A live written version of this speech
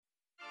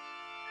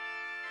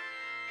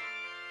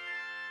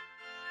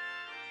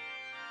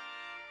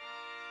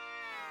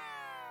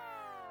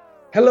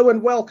Hello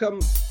and welcome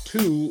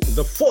to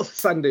the fourth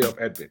Sunday of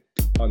Advent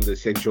on the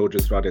St.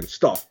 George's Rod and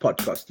Staff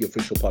podcast, the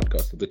official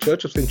podcast of the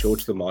Church of St.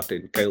 George the Martyr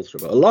in Kales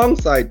River,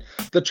 alongside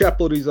the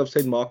chapelries of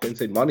St. Mark and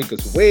St.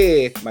 Monica's,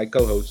 where my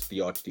co-host, the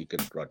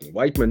Archdeacon Rodney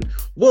Whiteman,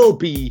 will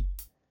be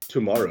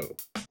tomorrow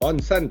on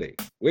Sunday,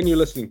 when you're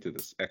listening to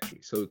this,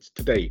 actually. So it's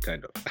today,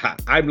 kind of.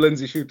 I'm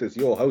Lindsay Shooters,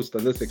 your host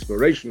on this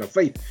exploration of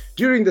faith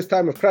during this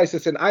time of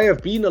crisis, and I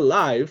have been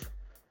alive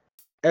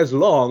as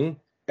long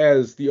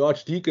as the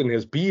Archdeacon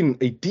has been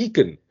a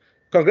deacon.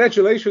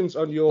 Congratulations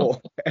on your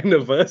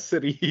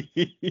anniversary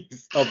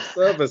of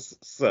service,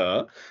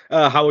 sir.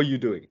 How are you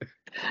doing?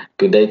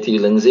 Good day to you,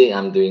 Lindsay.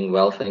 I'm doing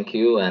well, thank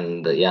you.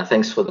 And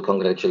thanks for the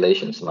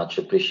congratulations. Much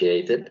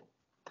appreciated.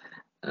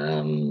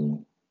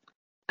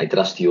 I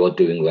trust you are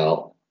doing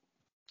well.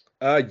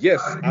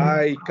 Yes,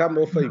 I come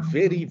off a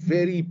very,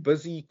 very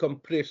busy,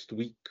 compressed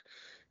week.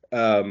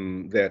 As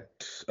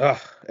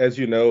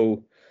you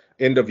know,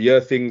 end of year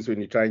things, when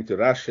you're trying to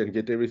rush and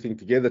get everything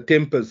together,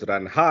 tempers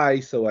run high.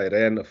 So I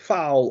ran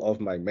afoul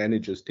of my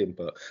manager's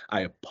temper.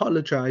 I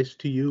apologize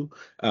to you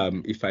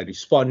if I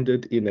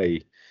responded in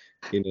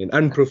an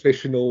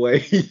unprofessional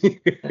way.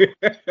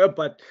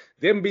 But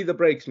them be the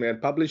breaks,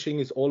 man. Publishing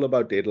is all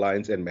about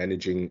deadlines and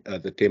managing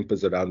the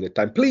tempers around that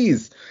time.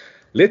 Please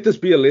let this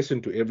be a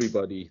lesson to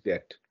everybody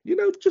that,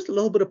 just a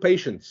little bit of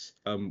patience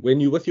when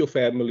you're with your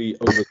family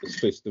over this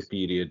festive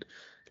period.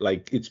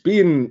 Like it's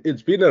been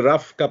a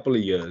rough couple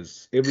of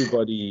years.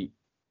 Everybody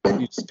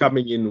is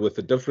coming in with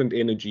a different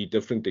energy,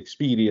 different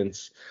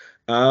experience.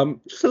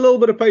 Just a little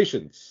bit of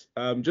patience,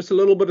 just a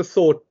little bit of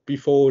thought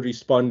before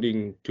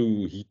responding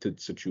to heated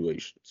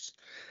situations.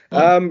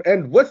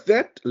 And with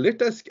that,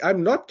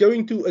 I'm not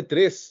going to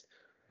address,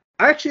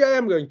 actually, I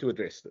am going to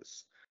address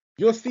this.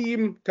 Your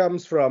theme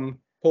comes from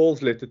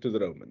Paul's letter to the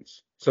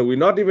Romans. So we're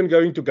not even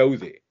going to go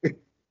there.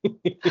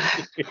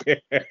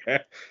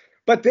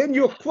 But then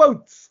your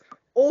quotes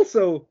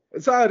also,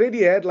 so I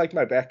already had like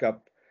my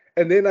backup.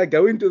 And then I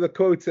go into the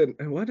quotes and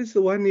what is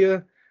the one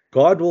here?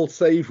 God will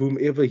save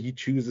whomever he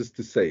chooses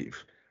to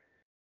save.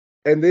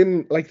 And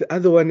then like the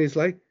other one is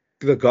like,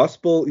 the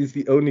gospel is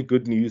the only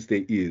good news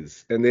there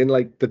is. And then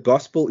like the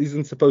gospel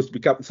isn't supposed to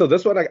become, so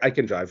this one I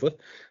can drive with.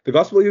 The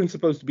gospel isn't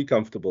supposed to be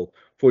comfortable,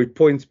 for it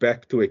points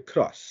back to a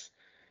cross.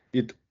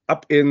 It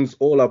upends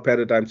all our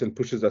paradigms and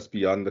pushes us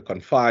beyond the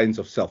confines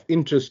of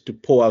self-interest to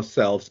pour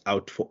ourselves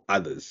out for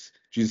others.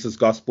 Jesus'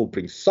 gospel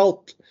brings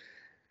salt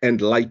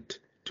and light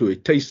to a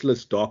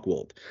tasteless, dark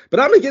world. But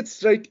I'm going to get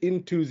straight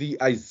into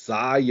the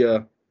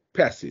Isaiah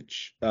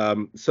passage.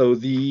 So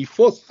the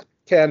fourth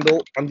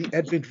candle on the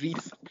Advent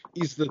wreath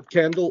is the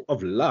candle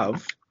of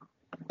love.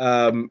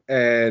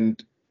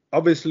 And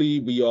obviously,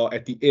 we are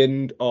at the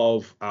end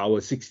of our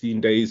 16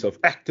 days of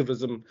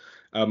activism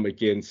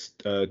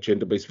against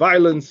gender-based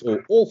violence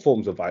or all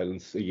forms of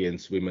violence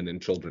against women and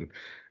children.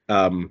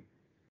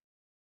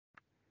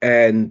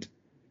 And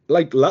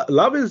like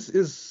love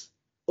is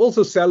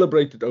also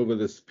celebrated over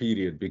this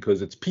period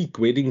because it's peak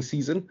wedding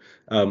season.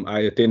 I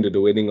attended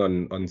a wedding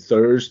on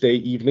Thursday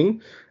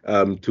evening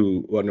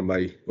to one of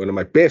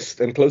my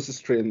best and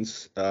closest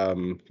friends,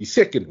 his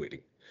second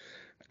wedding.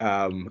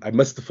 I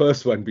missed the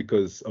first one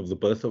because of the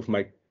birth of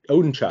my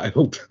own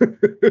child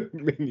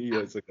many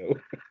years ago.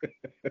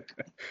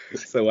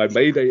 So I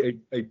made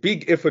a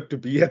big effort to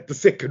be at the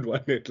second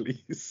one at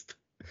least.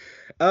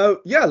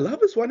 Love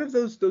is one of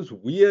those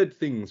weird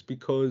things,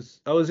 because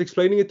I was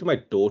explaining it to my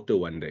daughter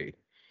one day,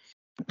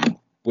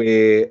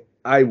 where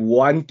I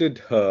wanted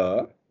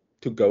her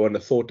to go on a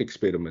thought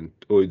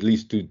experiment, or at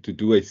least to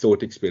do a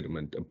thought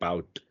experiment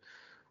about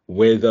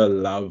whether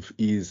love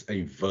is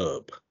a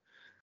verb.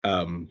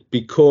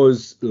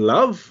 Because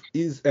love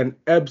is an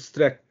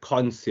abstract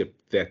concept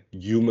that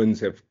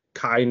humans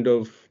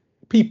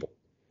people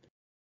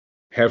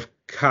have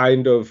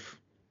kind of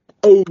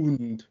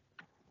owned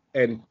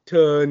and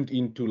turned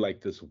into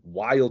like this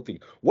wild thing.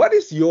 What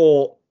is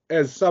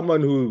as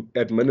someone who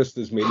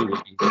administers many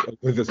weddings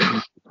with this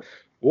people,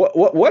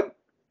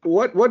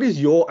 what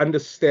is your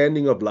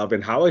understanding of love,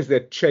 and how has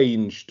that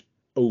changed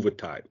over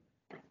time?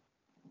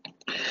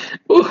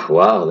 Oh,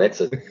 wow, that's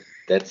a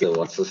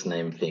what's his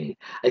name thing.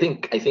 I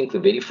think the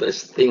very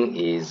first thing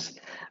is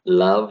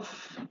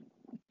love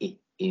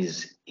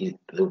is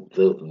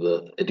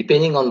the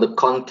depending on the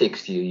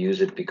context you use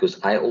it, because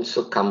I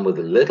also come with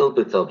a little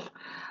bit of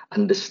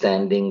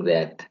understanding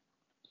that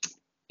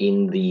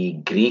in the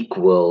Greek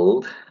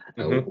world,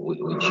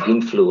 which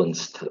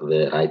influenced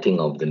the writing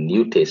of the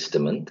New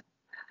Testament,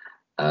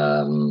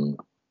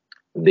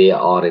 there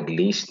are at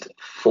least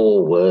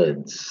 4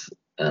 words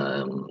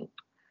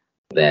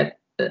that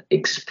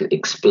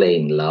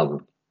explain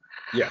love.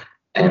 Yeah.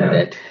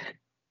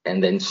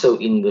 And then so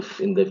in the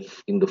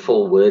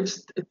 4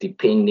 words,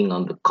 depending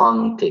on the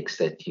context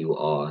that you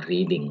are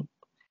reading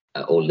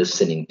or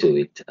listening to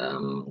it,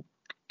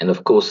 and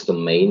of course the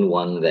main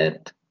one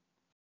that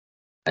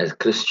as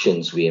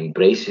Christians we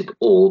embrace it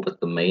all, but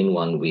the main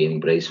one we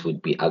embrace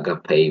would be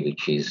agape,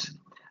 which is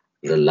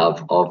the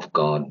love of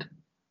God,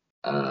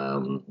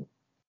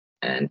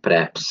 and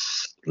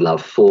perhaps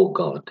love for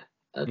God.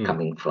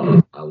 coming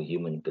from our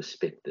human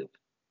perspective.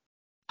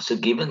 So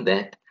given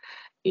that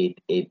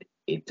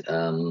it's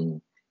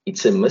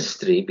a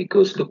mystery,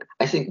 because look,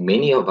 I think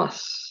many of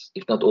us,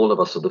 if not all of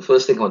us, so the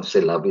first thing I want to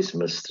say, love is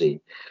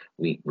mystery.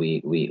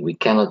 We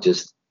cannot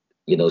just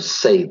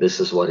say this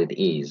is what it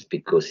is,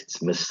 because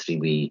it's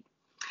mystery.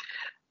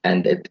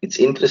 It's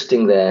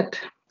interesting that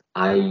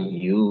I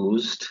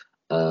used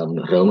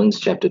Romans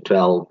chapter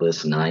 12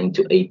 verse 9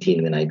 to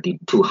 18 when I did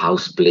 2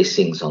 house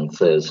blessings on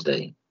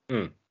Thursday.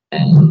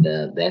 And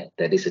that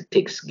is a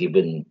text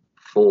given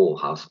for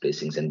house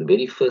blessings. And the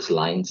very first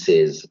line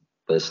says,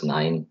 verse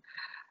 9,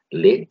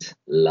 let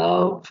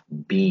love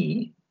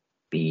be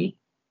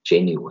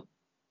genuine.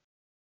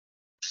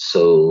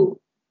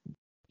 So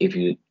if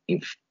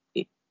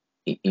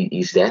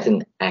is that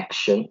an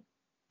action?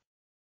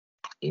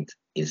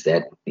 Is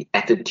that the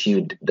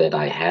attitude that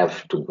I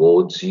have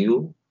towards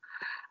you,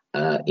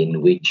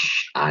 in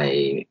which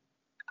I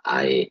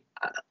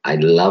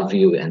love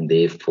you, and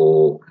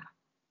therefore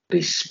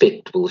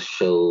respect will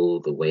show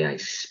the way I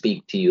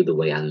speak to you, the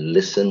way I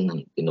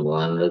listen. And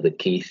one of the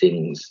key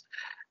things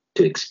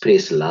to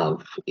express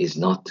love is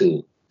not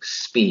to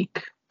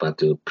speak, but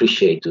to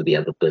appreciate who the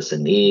other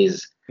person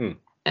is.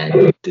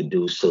 And to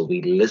do so,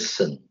 we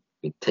listen,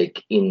 we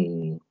take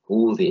in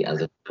who the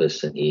other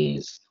person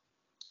is,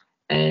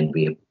 and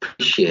we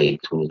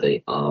appreciate who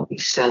they are, we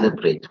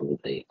celebrate who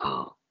they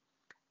are.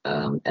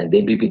 And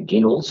then we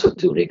begin also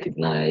to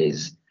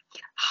recognize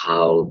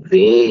how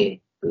their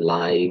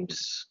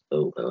lives,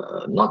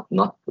 not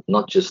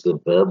just the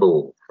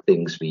verbal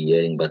things we're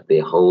hearing, but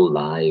their whole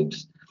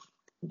lives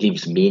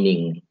gives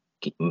meaning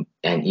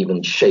and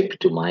even shape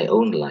to my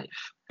own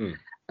life.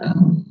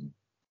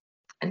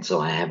 And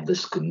so I have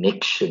this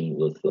connection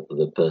with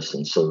the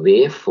person. So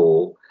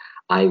therefore,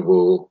 I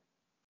will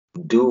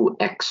do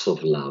acts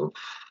of love.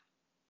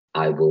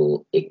 I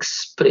will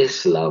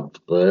express love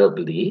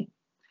verbally,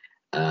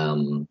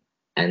 and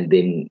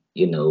then,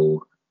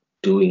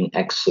 doing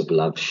acts of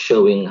love,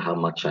 showing how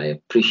much I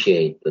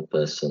appreciate the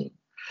person.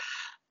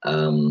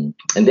 And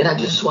then I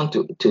just want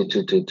to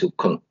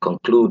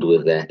conclude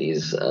with that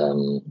is,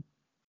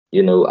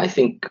 I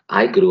think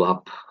I grew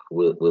up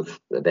with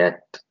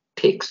that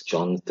text,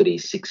 John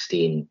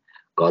 3:16.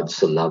 God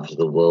so loved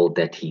the world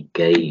that he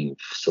gave.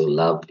 So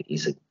love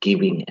is a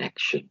giving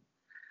action.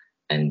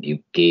 And you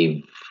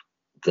gave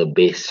the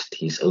best,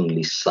 his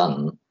only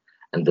son.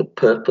 And the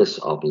purpose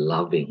of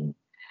loving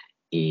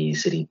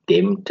is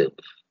redemptive,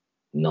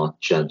 not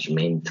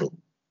judgmental.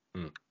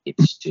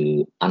 It's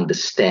to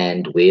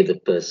understand where the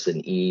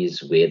person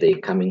is, where they're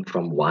coming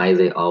from, why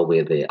they are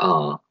where they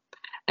are,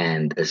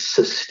 and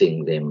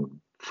assisting them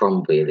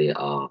from where they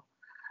are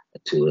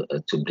to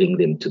bring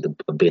them to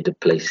a better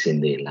place in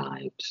their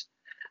lives.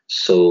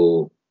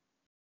 So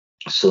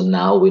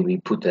now when we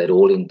put that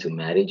all into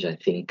marriage, I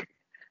think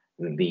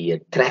the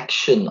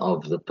attraction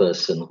of the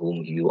person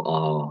whom you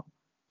are,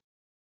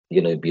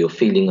 your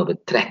feeling of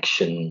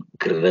attraction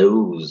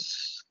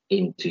grows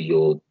into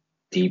your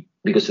deep,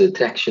 because the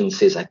attraction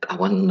says, I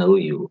want to know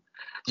you.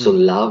 So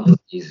love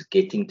is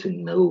getting to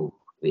know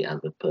the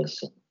other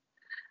person,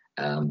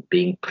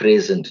 being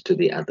present to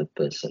the other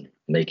person,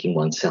 making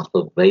oneself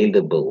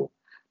available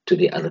to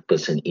the other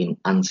person in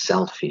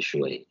unselfish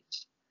ways.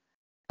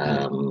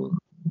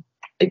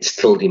 It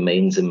still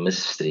remains a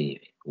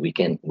mystery. We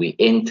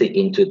enter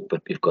into it,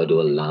 but we've got to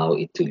allow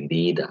it to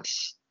lead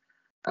us.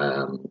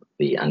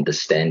 The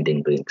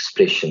understanding, the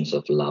expressions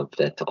of love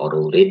that are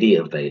already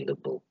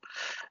available.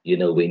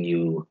 When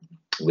you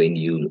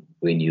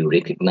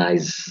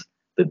recognize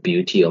the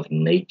beauty of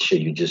nature,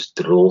 you're just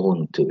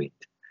drawn to it.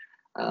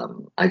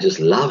 I just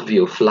love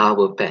your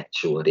flower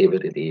patch, or whatever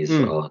it is,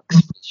 or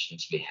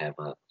expressions we have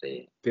out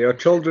there. There are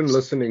children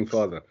listening,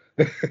 Father.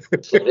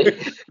 Sorry?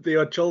 There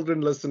are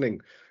children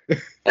listening.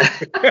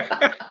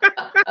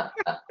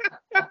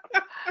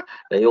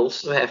 They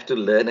also have to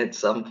learn at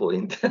some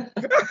point.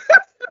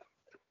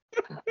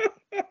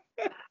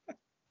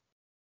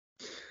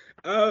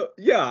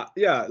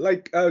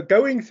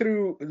 Going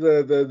through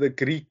the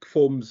Greek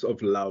forms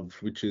of love,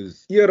 which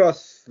is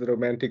eros, the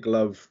romantic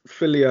love,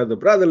 philia, the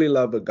brotherly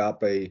love,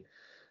 agape,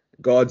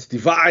 God's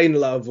divine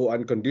love or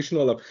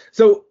unconditional love.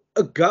 So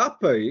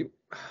agape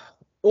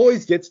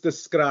always gets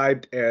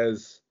described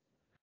as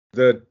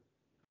the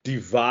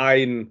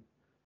divine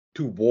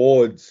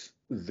towards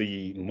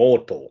the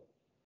mortal.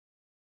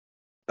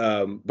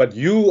 But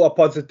you are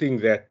positing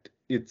that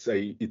it's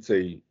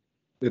a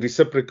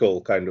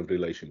reciprocal kind of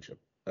relationship.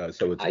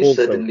 So it's I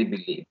certainly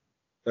believe.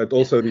 It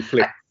also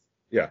reflects.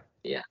 Yeah.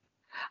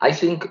 I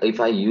think if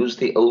I use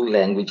the old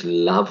language,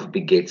 love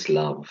begets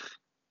love.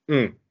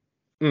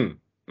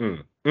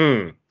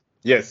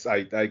 Yes,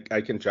 I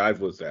can jive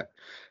with that.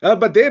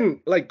 But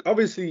then,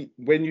 obviously,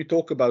 when you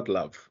talk about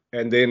love,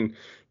 and then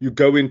you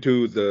go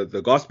into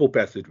the gospel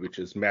passage, which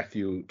is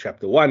Matthew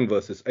chapter 1,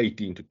 verses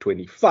 18 to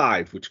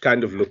 25, which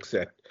kind of looks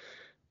at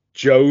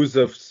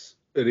Joseph's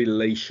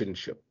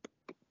relationship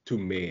to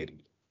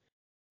Mary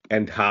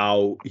and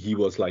how he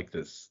was like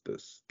the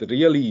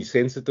really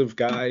sensitive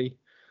guy.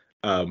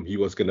 He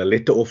was going to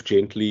let her off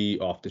gently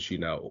after she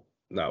now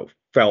now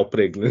fell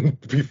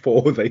pregnant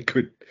before they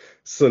could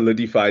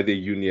solidify their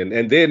union.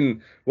 And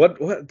then what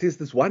there's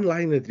this one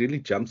line that really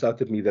jumps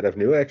out at me that I've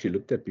never actually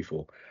looked at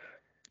before.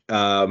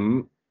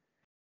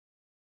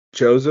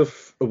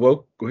 Joseph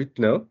awoke, wait,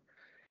 no,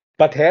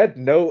 but had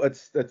no,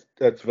 it's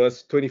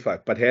verse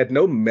 25, but had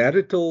no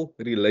marital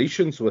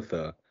relations with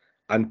her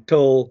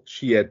until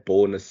she had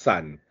borne a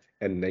son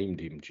and named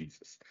him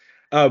Jesus.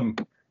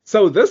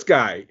 So this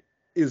guy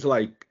is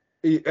like,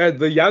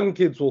 the young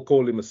kids will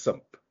call him a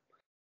simp.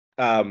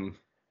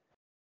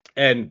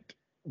 And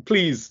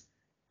please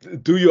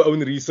do your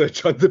own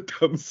research on the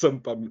term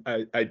simp.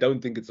 I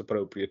don't think it's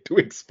appropriate to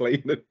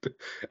explain it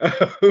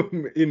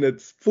in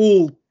its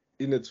full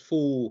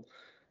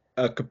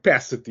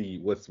capacity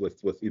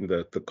within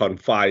the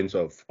confines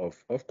of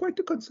quite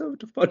a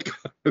conservative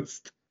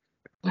podcast.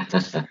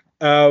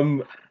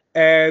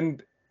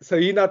 And so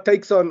he now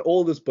takes on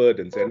all these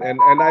burdens, and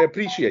I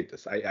appreciate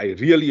this. I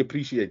really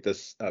appreciate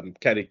this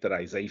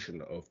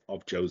characterization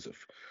of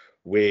Joseph,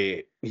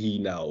 where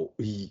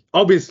he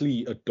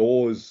obviously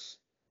adores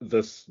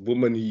this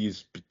woman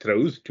he's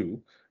betrothed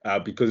to,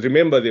 because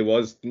remember, there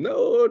was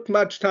not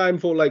much time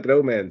for like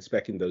romance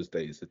back in those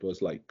days. It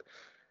was like,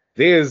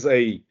 there's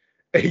a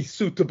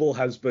suitable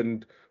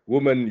husband,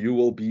 woman,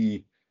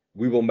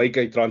 we will make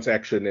a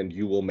transaction and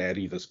you will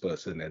marry this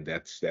person, and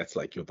that's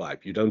like your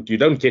vibe. You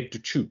don't get to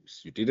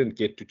choose. You didn't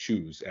get to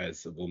choose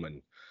as a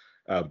woman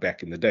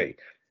back in the day.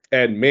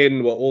 And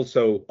men were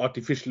also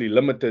artificially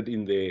limited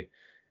in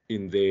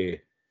their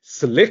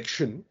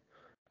selection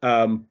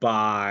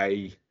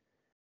by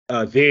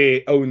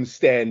their own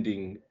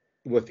standing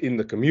within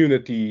the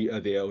community,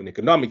 their own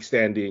economic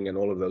standing, and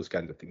all of those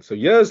kinds of things. So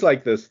here's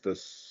like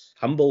this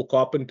humble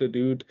carpenter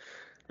dude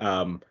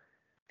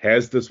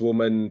has this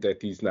woman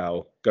that he's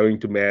now going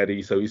to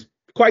marry. So he's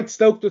quite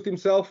stoked with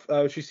himself.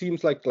 She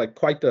seems like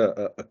quite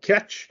a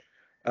catch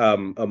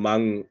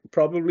among,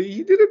 probably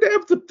he didn't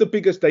have the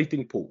biggest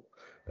dating pool.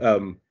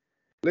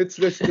 Let's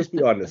just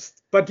be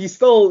honest. But he's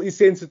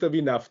sensitive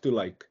enough to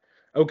like,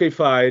 okay,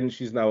 fine,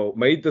 she's now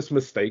made this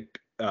mistake.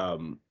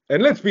 And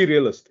let's be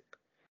realistic.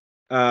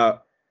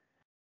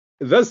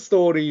 This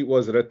story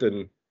was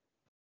written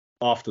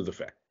after the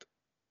fact.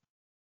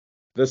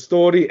 The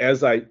story,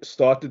 as I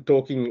started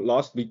talking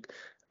last week,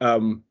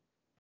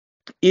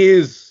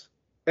 is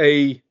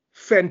a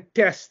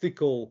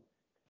fantastical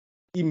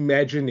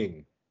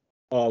imagining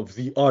of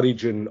the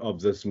origin of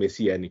this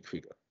messianic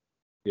figure.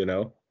 You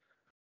know,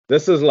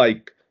 this is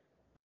like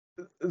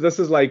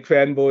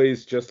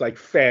fanboys just like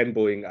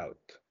fanboying out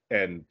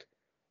and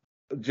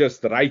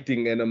just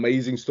writing an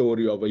amazing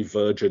story of a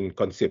virgin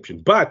conception.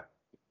 But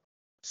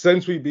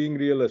since we're being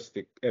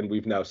realistic and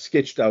we've now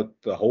sketched out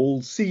the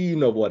whole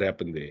scene of what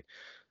happened there.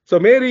 So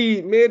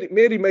Mary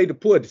made a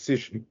poor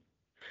decision,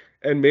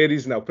 and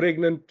Mary's now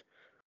pregnant,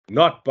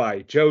 not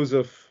by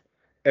Joseph.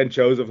 And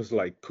Joseph is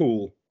like,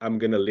 cool, I'm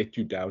going to let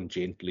you down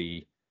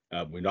gently.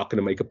 We're not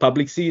going to make a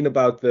public scene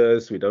about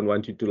this. We don't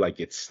want you to like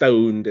get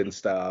stoned and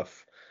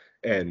stuff.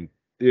 And,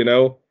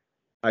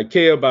 I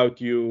care about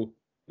you.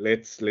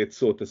 Let's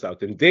sort this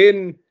out. And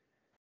then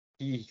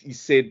he's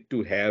said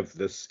to have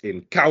this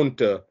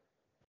encounter,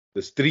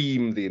 this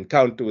dream, the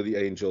encounter with the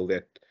angel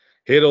that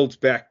heralds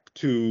back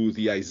to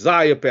the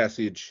Isaiah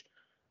passage,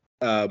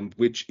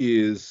 which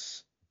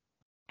is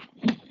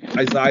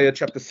Isaiah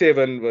chapter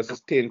 7,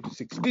 verses 10 to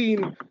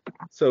 16.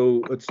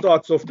 So it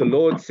starts off, the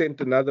Lord sent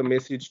another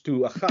message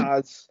to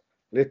Ahaz.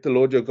 Let the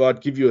Lord your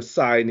God give you a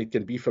sign. It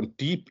can be from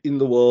deep in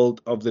the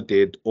world of the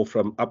dead or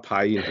from up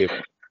high in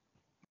heaven.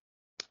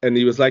 And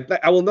he was like,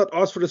 I will not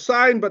ask for a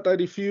sign, but I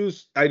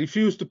refuse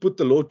to put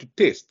the Lord to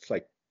test. It's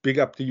like, big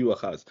up to you,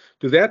 Ahaz.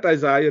 To that,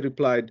 Isaiah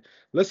replied,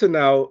 listen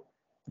now,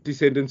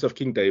 descendants of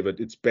King David,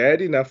 it's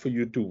bad enough for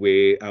you to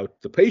wear out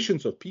the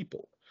patience of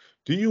people.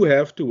 Do you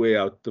have to wear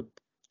out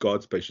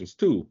God's patience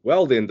too?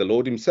 Well, then the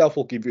Lord himself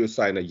will give you a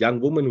sign. A young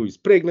woman who is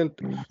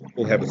pregnant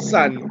will have a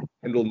son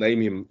and will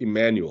name him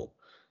Emmanuel.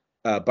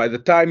 By the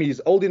time he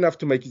is old enough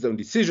to make his own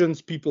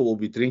decisions, people will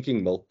be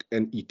drinking milk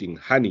and eating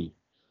honey.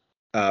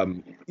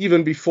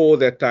 Even before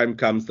that time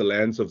comes, the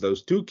lands of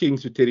those two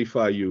kings who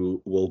terrify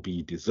you will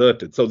be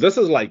deserted. So this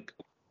is like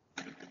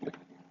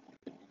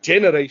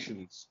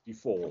generations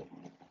before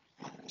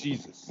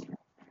Jesus.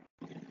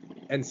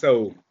 And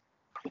so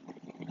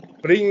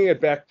bringing it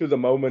back to the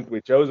moment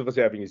where Joseph was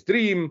having his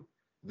dream,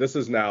 this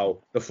is now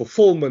the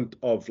fulfillment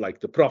of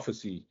like the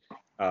prophecy.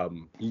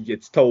 He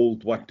gets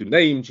told what to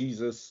name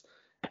Jesus,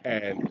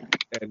 and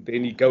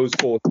then he goes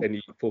forth and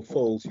he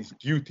fulfills his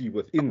duty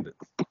within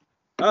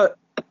this.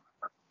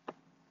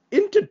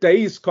 In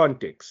today's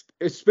context,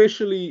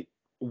 especially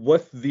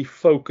with the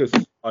focus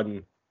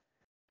on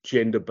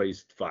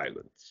gender-based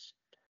violence,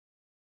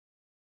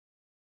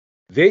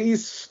 there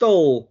is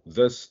still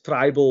this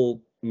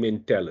tribal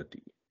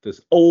mentality,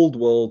 this old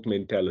world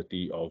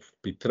mentality of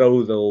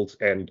betrothals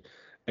and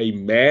a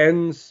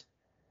man's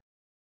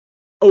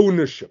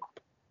ownership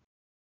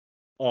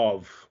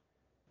of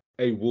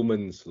a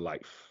woman's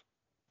life.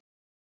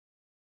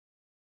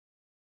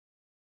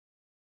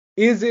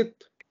 Is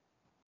it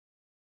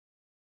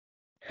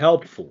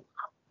helpful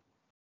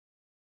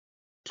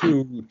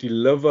to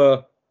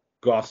deliver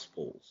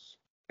gospels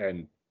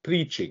and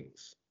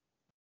preachings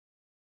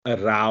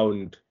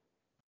around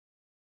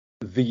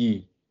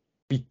the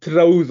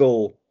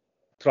betrothal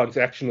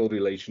transactional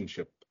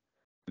relationship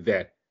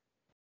that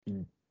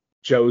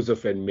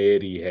Joseph and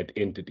Mary had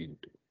entered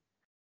into.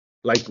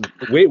 Like,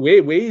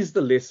 where is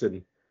the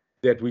lesson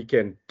that we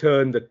can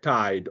turn the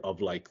tide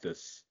of like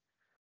this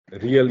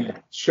really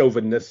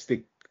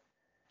chauvinistic,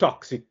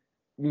 toxic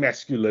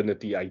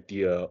masculinity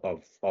idea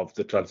of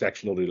the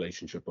transactional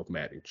relationship of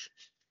marriage?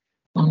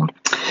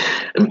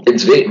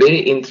 It's very, very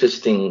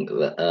interesting.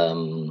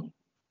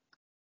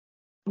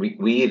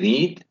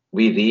 We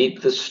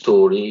read the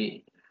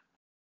story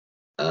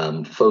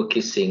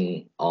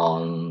focusing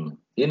on,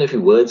 if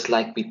words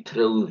like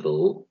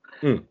betrothal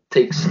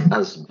takes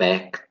us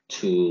back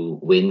to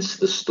whence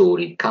the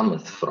story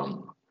cometh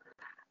from,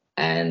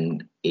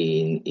 and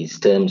in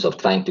terms of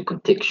trying to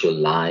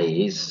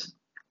contextualize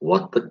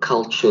what the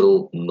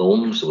cultural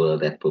norms were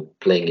that were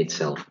playing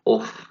itself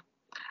off,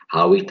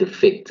 how it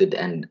affected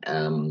and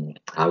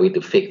how it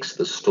affects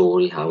the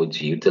story, how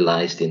it's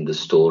utilized in the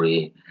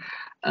story,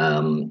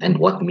 and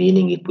what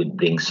meaning it would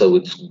bring. So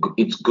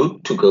it's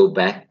good to go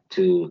back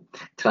to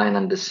try and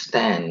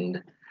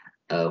understand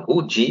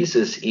who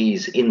Jesus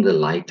is in the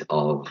light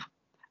of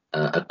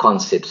a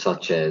concept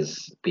such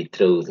as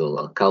betrothal,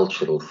 a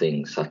cultural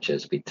thing such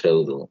as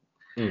betrothal.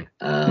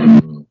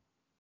 And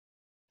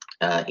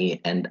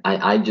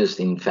I just,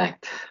 in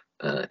fact,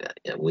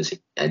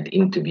 had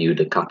interviewed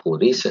a couple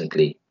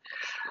recently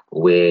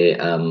where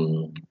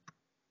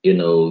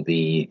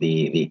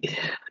the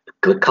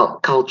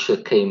culture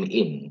came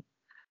in.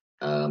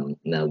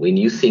 Now, when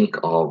you think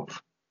of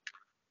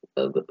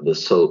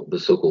the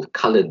so-called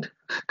colored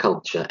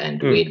culture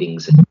and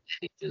weddings and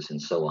marriages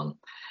and so on,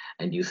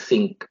 and you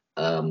think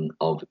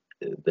of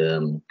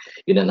the,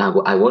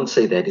 now I won't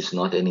say that it's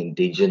not an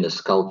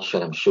indigenous culture.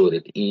 I'm sure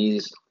it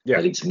is,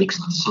 but it's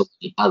mixed with so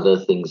many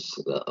other things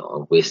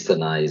of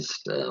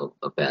westernized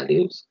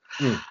values.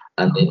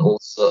 And then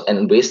also,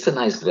 and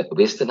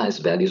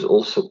westernized values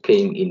also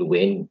came in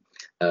when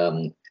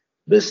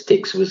this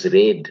text was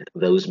read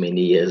those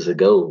many years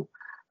ago,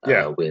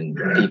 when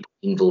people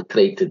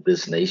infiltrated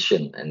this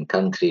nation and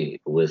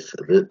country with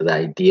the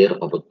idea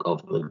of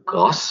the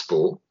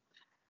gospel,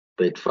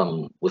 but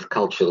with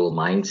cultural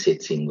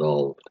mindsets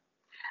involved.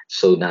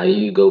 So now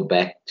you go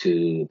back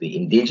to the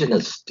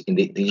indigenized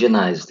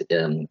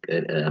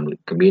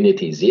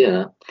communities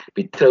here.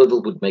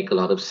 Betrothal would make a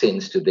lot of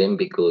sense to them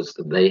because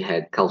they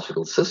had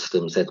cultural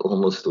systems that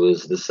almost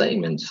was the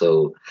same. And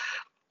so,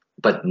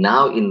 but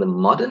now in the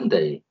modern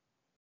day,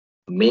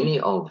 many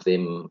of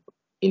them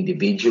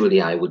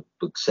individually, I would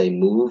say,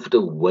 moved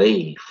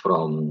away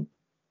from,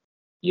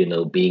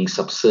 being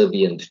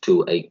subservient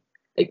to a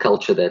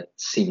culture that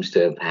seems to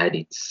have had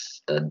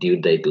its due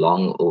date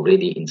long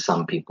already in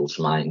some people's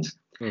minds,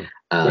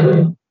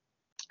 and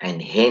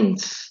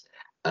hence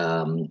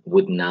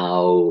would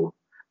now,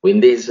 when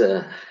there's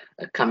a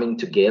coming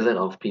together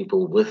of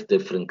people with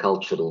different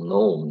cultural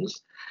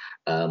norms,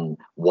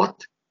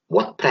 what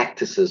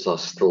practices are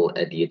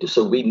adhered to.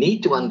 So we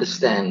need to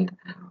understand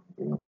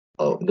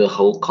the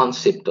whole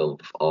concept of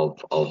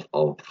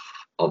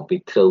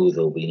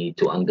betrothal. We need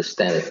to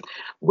understand it.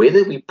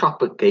 Whether we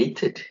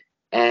propagate it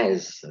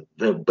as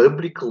the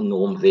biblical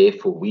norm,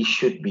 therefore we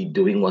should be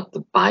doing what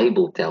the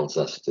Bible tells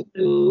us to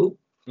do,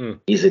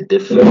 is a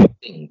different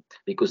thing.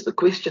 Because the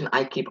question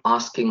I keep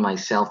asking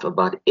myself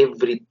about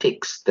every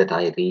text that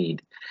I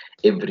read,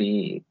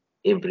 every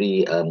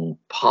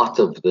part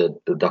of the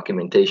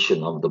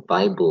documentation of the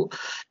Bible,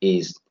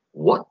 is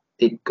what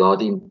did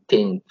God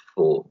intend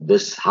for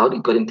this? How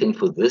did God intend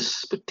for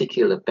this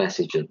particular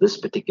passage or this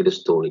particular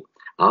story?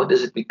 How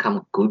does it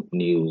become good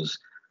news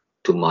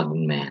to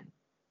modern man?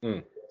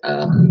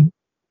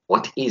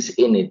 What is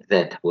in it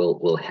that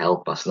will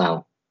help us?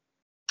 Now,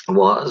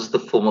 was the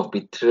form of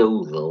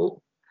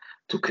betrothal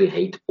to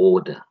create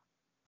order,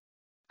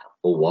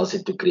 or was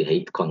it to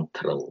create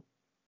control?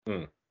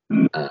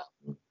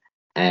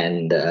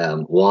 And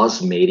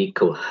was Mary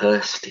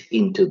coerced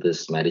into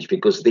this marriage?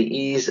 Because there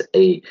is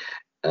a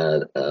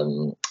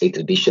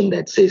tradition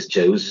that says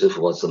Joseph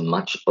was a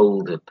much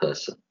older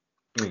person.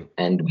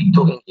 And we're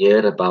talking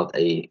here about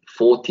a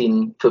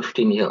 14,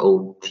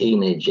 15-year-old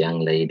teenage young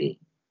lady.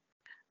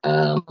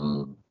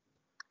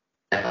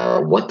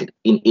 What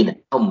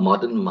in our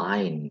modern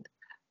mind,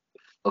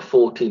 a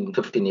 14,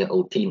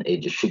 15-year-old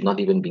teenager should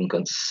not even be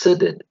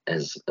considered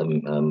as a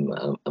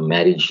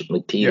marriage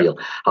material.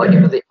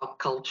 However, there are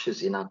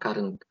cultures in our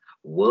current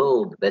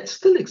world that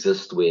still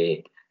exist where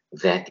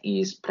that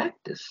is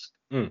practiced.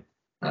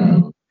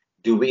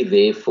 Do we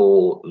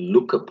therefore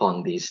look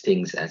upon these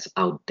things as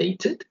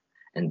outdated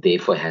and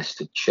therefore has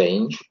to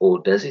change,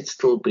 or does it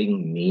still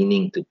bring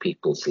meaning to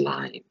people's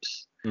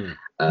lives?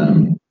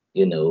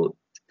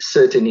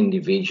 Certain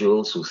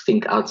individuals who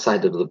think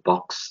outside of the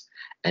box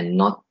and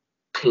not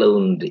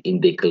cloned in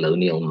their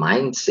colonial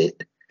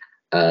mindset,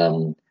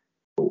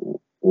 who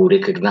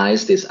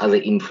recognize there's other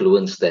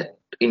influence that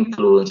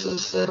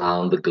influences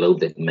around the globe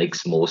that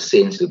makes more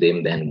sense to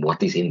them than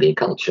what is in their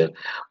culture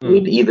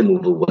would either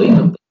move away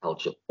from the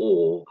culture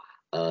or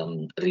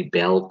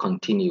rebel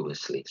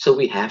continuously. So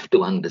we have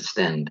to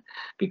understand,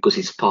 because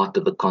it's part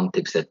of the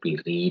context that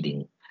we're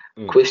reading.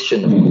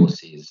 Question, of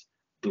course, is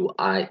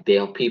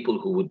there are people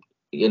who would,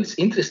 and it's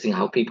interesting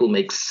how people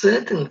make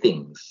certain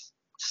things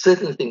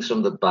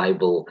from the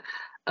Bible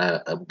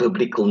a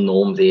biblical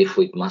norm,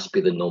 therefore it must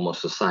be the norm of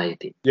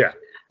society. Yeah.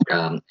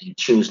 And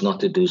choose not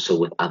to do so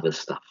with other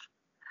stuff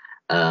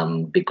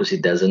because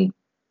it doesn't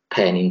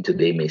pan into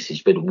their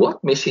message. But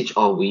what message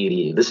are we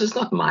really? This is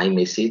not my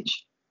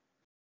message.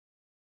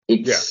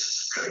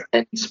 It's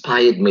an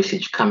inspired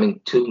message coming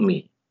to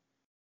me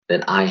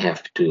that I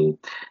have to.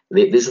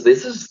 This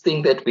is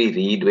thing that we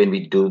read when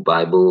we do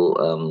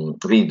Bible.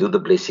 We do the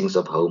blessings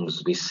of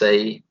homes. We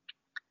say,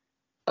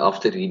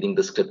 after reading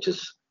the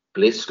scriptures,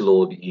 bless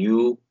Lord,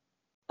 you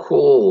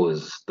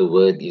caused, the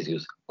word is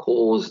used,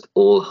 caused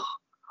all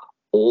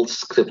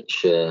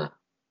scripture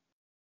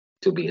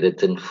to be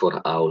written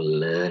for our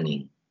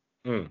learning.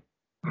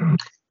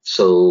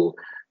 So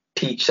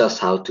teach us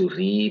how to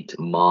read,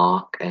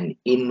 mark, and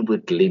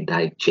inwardly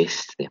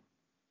digest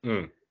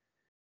them.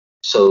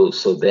 So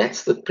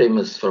that's the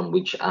premise from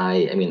which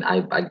I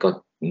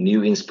got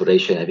new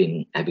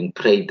inspiration having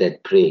prayed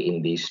that prayer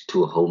in these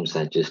 2 homes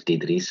I just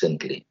did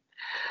recently.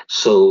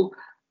 So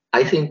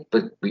I think,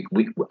 but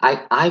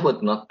I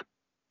would not,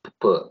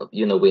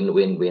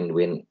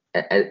 when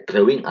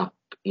growing up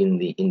in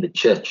the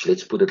church,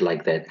 let's put it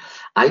like that,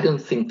 I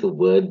don't think the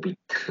word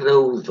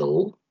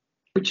betrothal,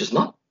 which is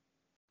not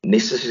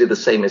necessarily the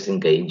same as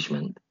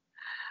engagement,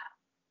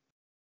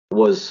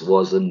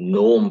 was a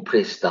norm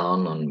pressed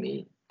down on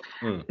me.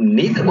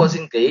 Neither was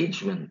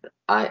engagement.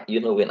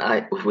 When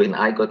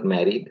I got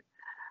married,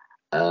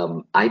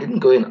 I didn't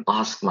go and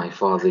ask my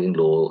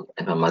father-in-law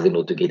and my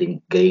mother-in-law to get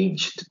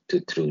engaged to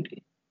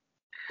Trudy.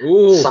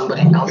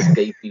 Somebody else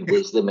gave me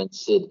wisdom and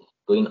said,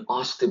 go and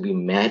ask to be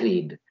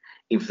married.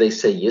 If they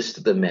say yes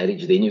to the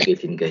marriage, then you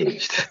get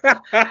engaged.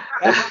 That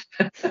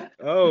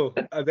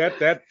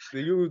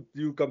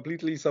you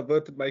completely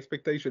subverted my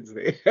expectations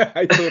there.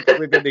 I thought we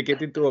were going to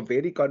get into a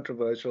very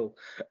controversial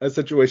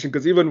situation,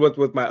 because even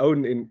with my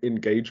own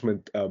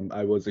engagement,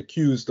 I was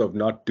accused of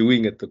not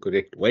doing it the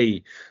correct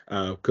way,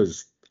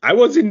 because I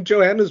was in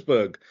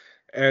Johannesburg,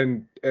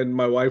 and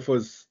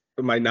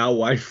my now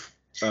wife,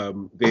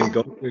 then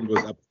girlfriend,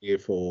 was up there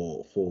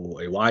for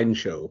a wine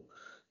show.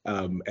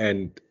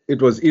 And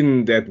it was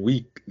in that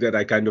week that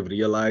I kind of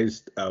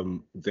realized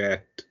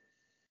that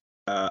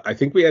I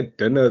think we had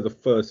dinner the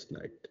first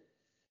night.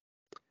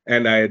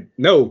 And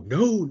no,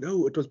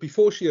 it was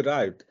before she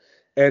arrived.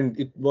 And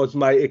it was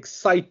my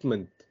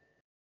excitement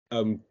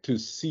to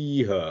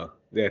see her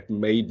that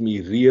made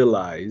me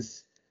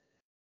realize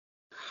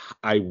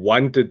I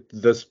wanted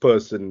this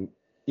person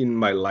in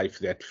my life,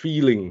 that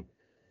feeling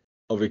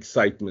of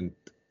excitement,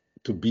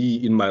 to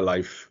be in my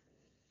life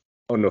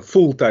on a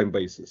full-time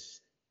basis.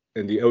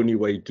 And the only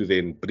way to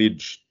then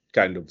bridge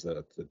kind of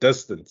the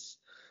distance,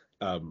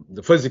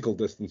 the physical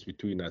distance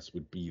between us,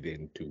 would be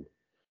then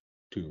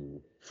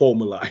to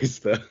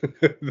formalize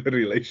the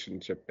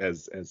relationship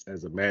as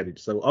a marriage.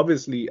 So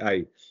obviously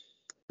I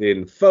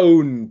then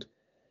phoned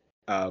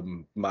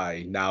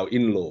my now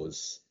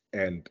in-laws,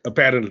 and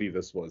apparently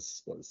this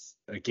was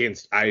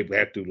against, I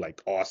had to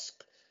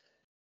ask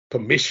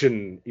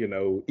permission,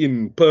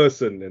 in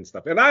person and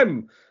stuff.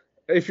 And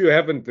if you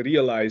haven't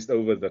realized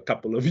over the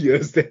couple of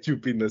years that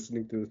you've been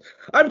listening to this,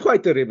 I'm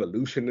quite a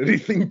revolutionary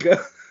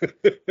thinker.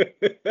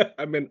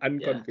 I'm an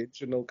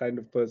unconventional kind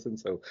of person.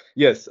 So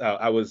yes,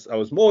 I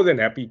was more than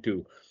happy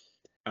to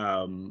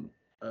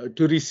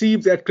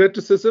receive that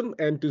criticism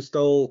and to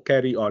still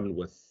carry on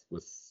with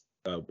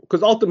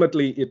because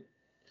ultimately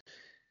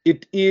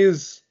it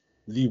is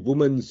the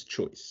woman's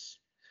choice.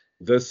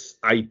 This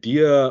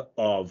idea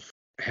of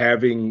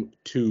having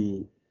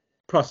to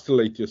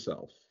prostrate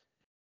yourself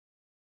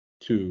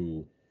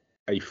to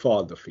a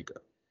father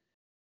figure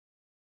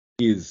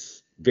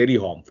is very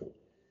harmful,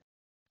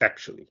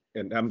 actually.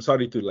 And I'm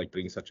sorry to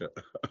bring such a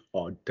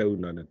hard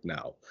tone on it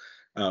now,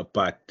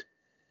 but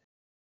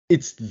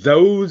it's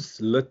those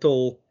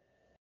little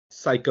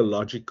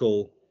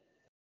psychological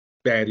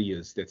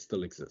barriers that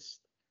still exist.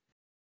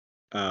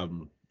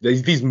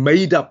 There's these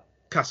made-up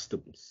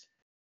customs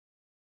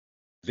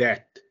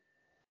that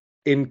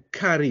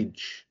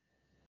encourage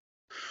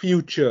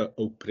future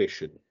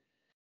oppression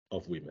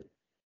of women.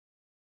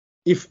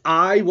 If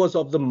I was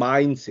of the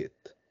mindset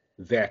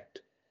that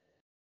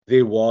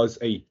there was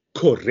a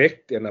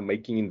correct, and I'm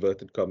making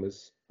inverted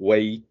commas,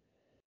 way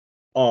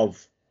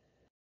of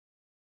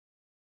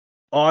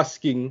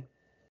asking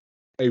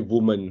a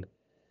woman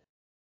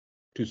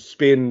to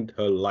spend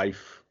her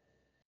life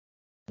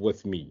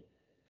with me,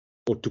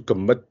 or to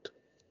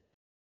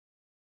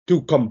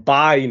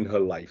combine her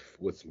life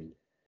with me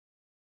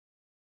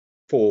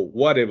for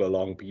whatever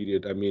long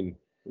period. I mean,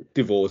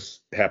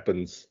 divorce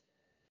happens,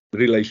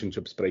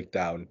 relationships break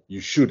down.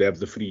 You should have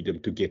the freedom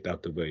to get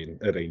out of an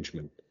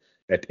arrangement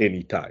at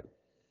any time.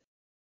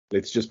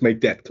 Let's just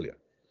make that clear.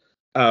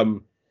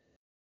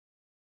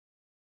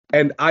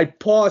 And I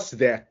pass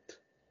that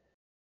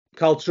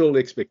cultural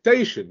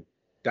expectation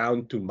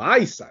down to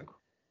my son.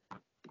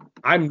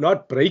 I'm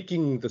not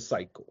breaking the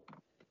cycle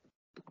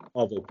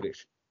of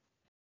oppression.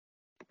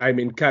 I'm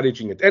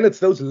encouraging it. And it's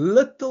those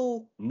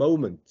little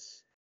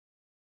moments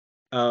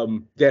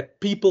that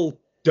people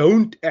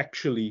don't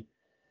actually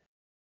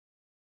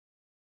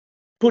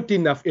put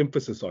enough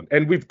emphasis on.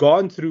 And we've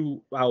gone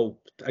through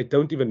I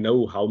don't even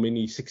know how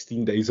many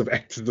 16 days of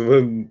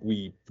activism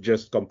we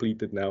just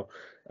completed now,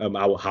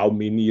 how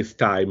manyth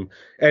time.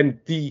 And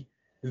the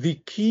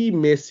key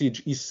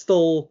message is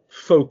still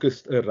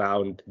focused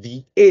around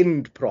the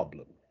end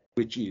problem,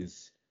 which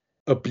is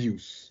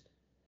abuse,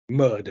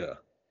 murder,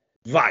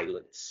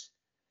 violence.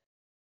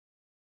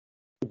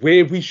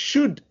 Where we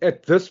should,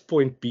 at this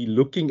point, be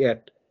looking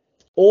at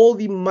all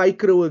the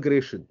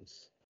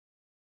microaggressions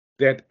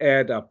that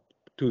add up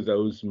to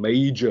those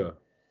major,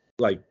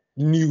 like,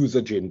 news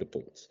agenda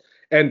points.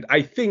 And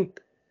I think,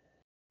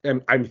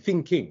 I'm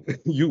thinking,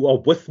 you are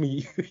with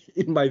me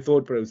in my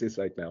thought process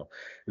right now,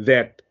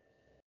 that,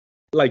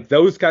 like,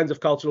 those kinds of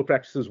cultural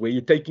practices where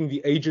you're taking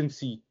the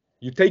agency,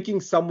 you're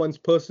taking someone's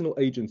personal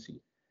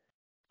agency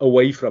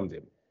away from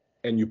them,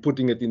 and you're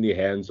putting it in the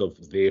hands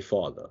of their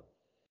father.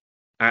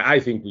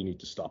 I think we need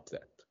to stop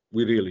that.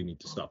 We really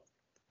need to stop.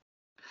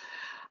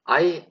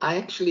 I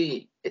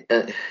actually,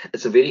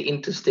 it's a very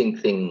interesting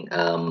thing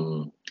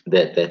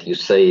that you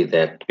say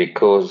that,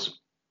 because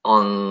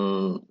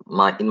in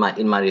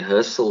my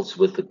rehearsals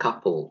with the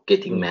couple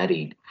getting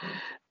married,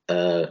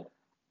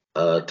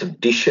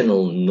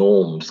 traditional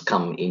norms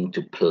come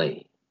into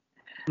play.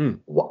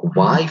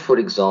 Why, for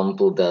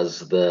example,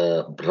 does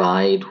the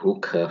bride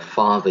hook her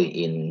father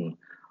in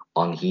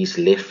on his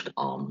left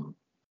arm?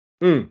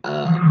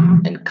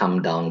 And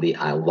come down the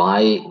aisle?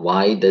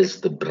 Why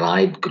does the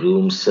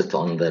bridegroom sit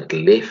on the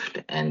left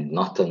and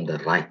not on the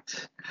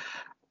right?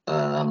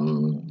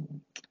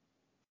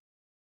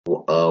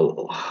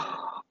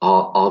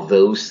 Are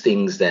those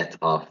things that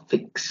are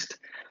fixed?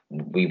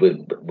 We were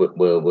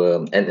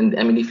and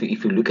I mean, if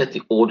you look at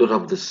the order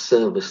of the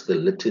service, the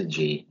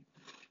liturgy,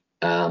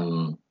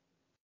 when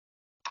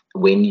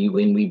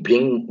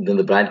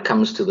the bride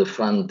comes to the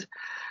front,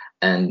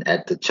 and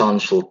at the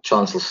chancel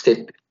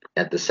step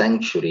at the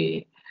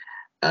sanctuary,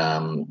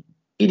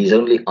 it is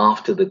only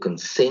after the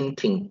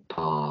consenting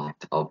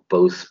part of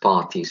both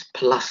parties,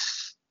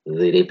 plus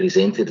the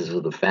representatives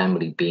of the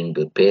family being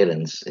the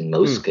parents in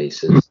most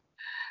cases,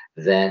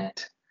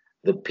 that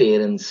the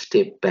parents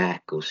step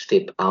back or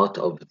step out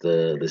of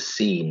the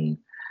scene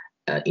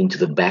into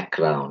the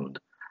background.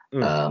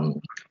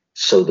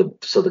 So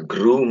the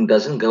groom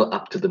doesn't go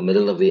up to the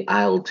middle of the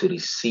aisle to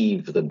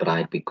receive the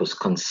bride, because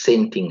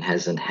consenting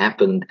hasn't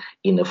happened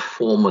in a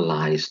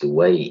formalized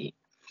way.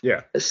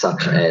 Yeah.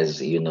 Such as,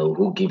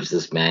 who gives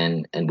this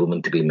man and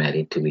woman to be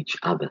married to each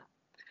other.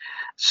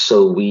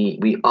 So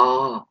we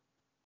are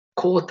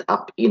caught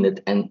up in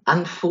it, and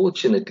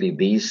unfortunately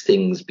these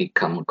things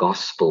become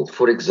gospel.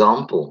 For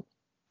example,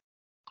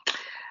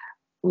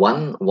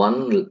 one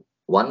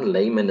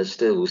lay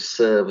minister who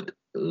served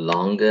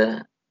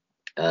longer,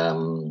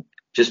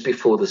 just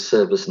before the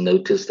service,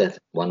 noticed that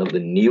one of the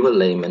newer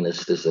lay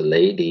ministers, a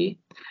lady,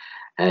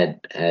 had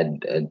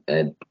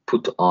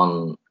put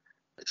on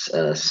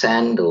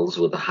sandals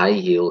with a high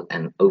heel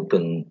and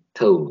open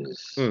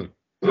toes.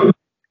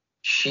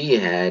 She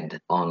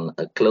had on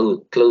a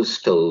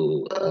closed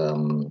toe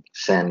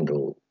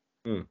sandal,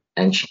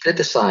 and she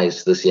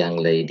criticized this young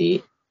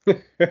lady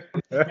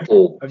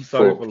for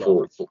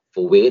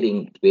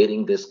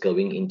wearing this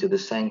going into the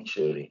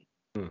sanctuary.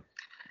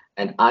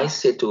 And I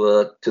said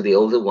to the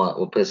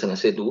older person, I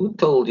said, "Who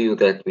told you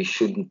that we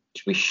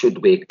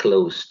should wear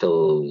closed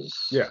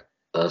toes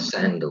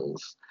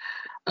sandals?"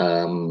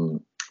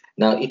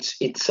 Now I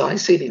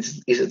said,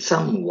 is it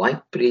some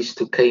white priest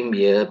who came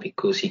here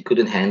because he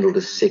couldn't handle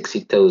the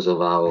sexy toes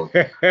of our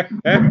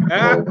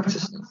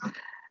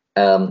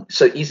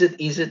so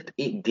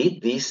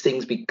did these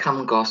things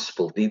become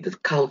gospel? Did the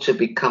culture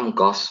become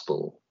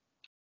gospel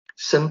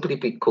simply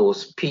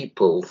because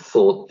people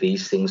thought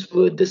these things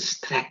were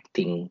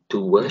distracting to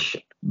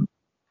worship?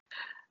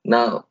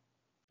 Now,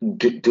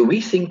 do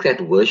we think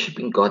that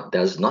worshiping God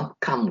does not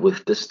come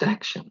with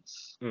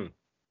distractions?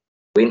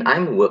 When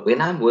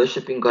I'm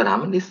worshiping God, how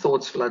many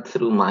thoughts flood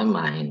through my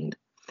mind?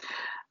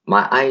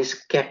 My eyes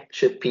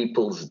capture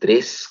people's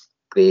dress,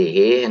 their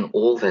hair, and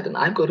all that, and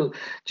I've got to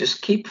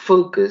just keep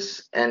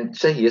focus and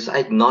say, yes, I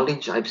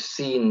acknowledge I've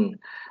seen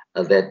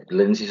that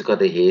Lindsay's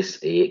got a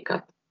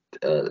haircut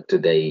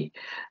today,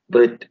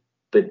 but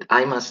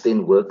I must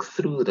then work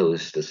through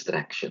those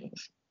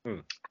distractions.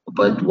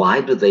 But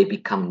why do they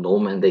become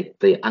normal and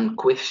they're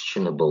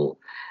unquestionable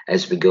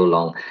as we go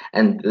along?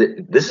 And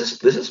this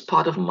is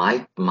part of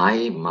my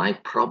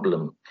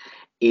problem,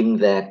 in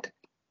that,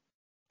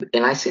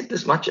 and I said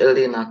this much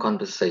earlier in our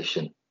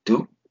conversation,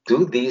 do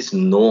these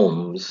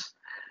norms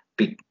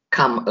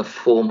become a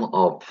form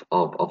of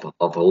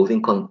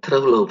holding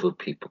control over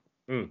people?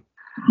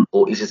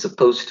 Or is it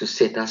supposed to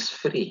set us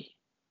free?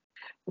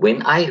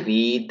 when I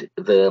read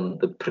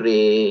the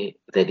prayer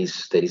that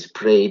is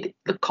prayed,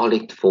 the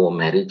collect for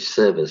marriage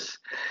service,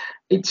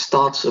 it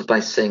starts off by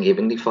saying,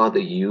 Heavenly Father,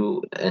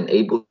 you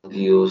enabled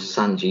your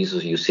son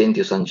Jesus, you sent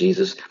your son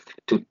Jesus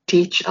to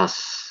teach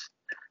us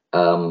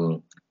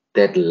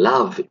that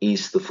love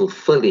is the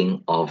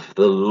fulfilling of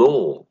the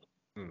law.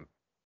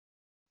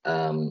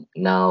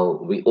 Now,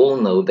 we all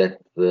know that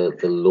the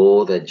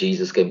law that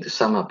Jesus came to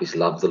sum up is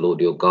love the Lord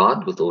your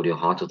God with all your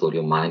heart, with all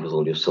your mind, with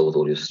all your soul, with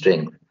all your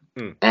strength,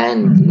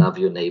 and love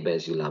your neighbor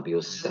as you love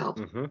yourself.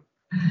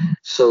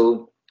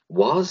 So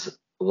was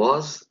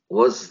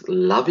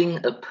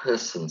loving a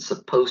person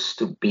supposed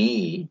to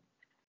be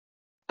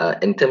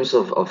in terms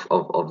of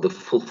the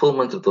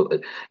fulfillment of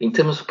in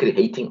terms of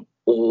creating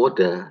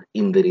order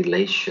in the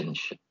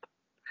relationship,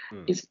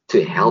 is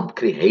to help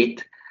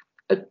create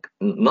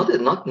not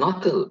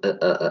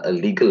a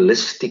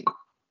legalistic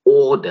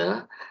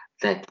order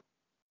that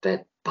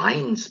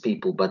binds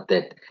people, but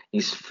that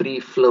is free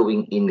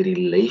flowing in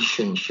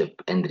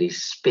relationship and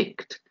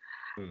respect.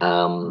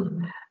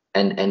 And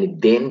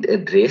it then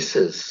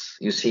addresses,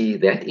 you see,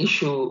 that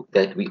issue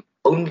that we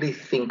only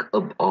think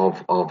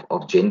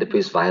of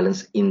gender-based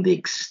violence in the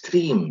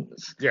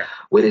extremes.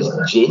 Whereas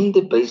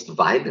gender-based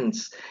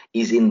violence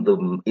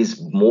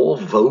is more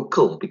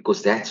vocal,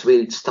 because that's where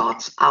it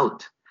starts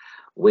out.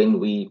 When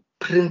we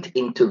print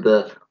into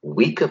the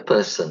weaker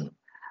person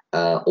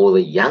or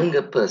the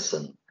younger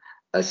person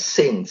a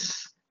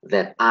sense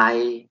that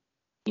I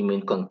am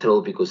in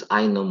control because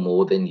I know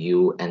more than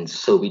you, and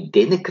so we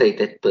denigrate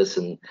that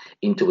person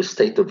into a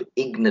state of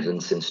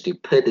ignorance and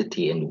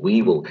stupidity, and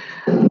we will.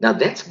 Now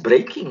that's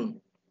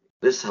breaking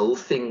this whole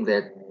thing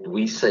that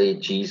we say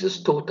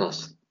Jesus taught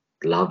us.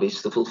 Love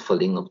is the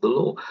fulfilling of the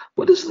law.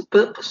 What is the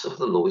purpose of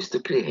the law? Is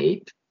to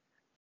create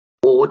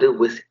order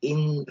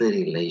within the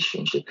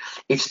relationship.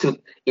 It's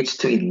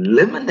to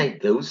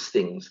eliminate those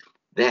things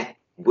that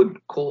would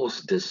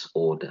cause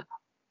disorder.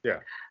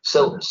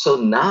 So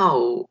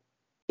now,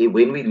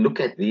 when we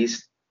look at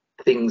these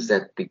things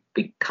that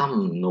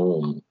become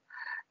norm,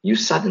 you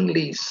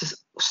suddenly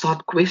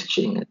start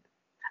questioning it.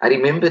 I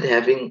remembered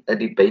having a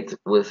debate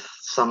with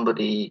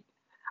somebody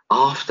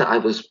after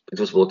it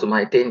was brought to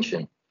my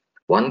attention.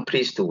 One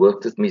priest who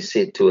worked with me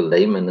said to a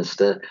lay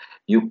minister,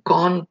 you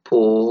can't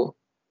pour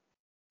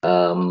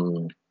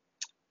wine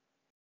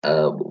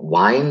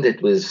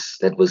that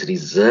was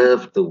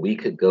reserved a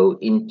week ago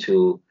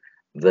into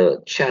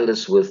the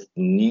chalice with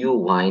new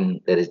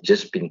wine that has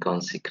just been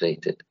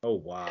consecrated. Oh,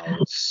 wow.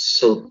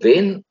 So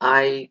then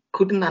I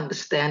couldn't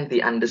understand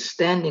the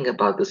understanding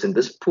about this, and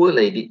this poor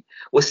lady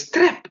was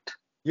trapped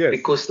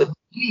because the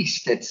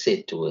priest had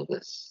said to her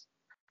this.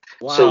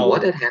 Wow. So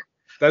what had happened?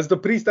 Does the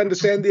priest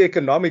understand the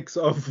economics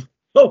of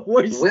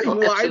wasting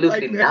wine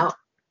like that?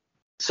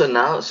 So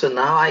now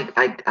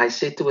I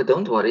said to her,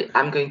 don't worry,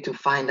 I'm going to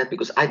find out,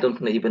 because I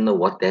don't even know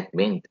what that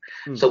meant.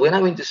 So when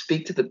I went to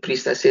speak to the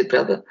priest, I said,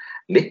 brother,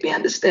 let me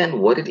understand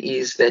what it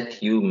is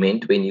that you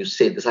meant when you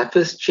said this. I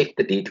first checked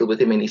the detail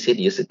with him, and he said,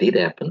 yes, it did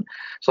happen.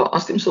 So I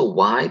asked him, so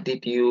why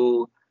did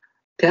you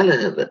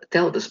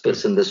tell this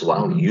person this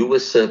while you were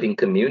serving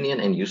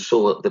communion and you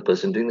saw the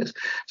person doing this?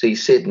 So he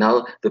said,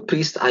 now the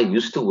priest I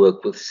used to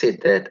work with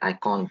said that I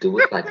can't do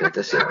it like that.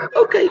 I said,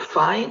 okay,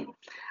 fine,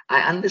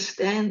 I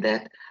understand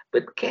that,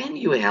 but can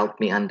you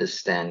help me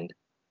understand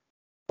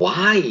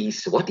why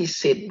what he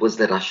said was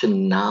the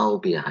rationale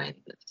behind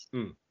this?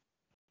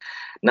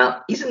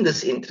 Now, isn't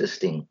this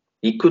interesting?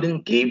 He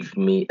couldn't give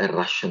me a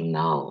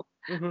rationale,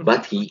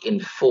 but he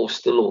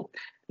enforced the law.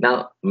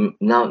 Now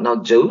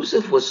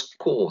Joseph was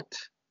caught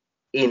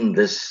in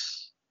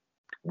this,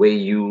 where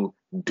you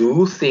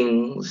do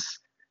things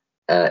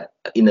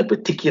in a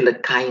particular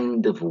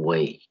kind of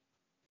way.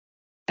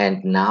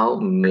 And now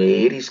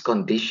Mary's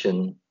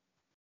condition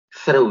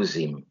throws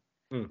him.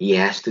 He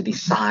has to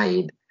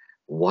decide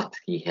what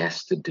he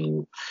has to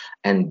do.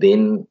 And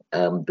then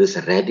this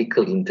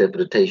radical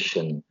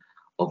interpretation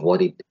of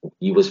what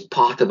he was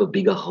part of a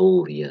bigger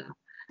whole here.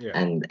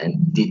 And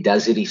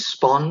does he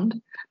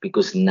respond?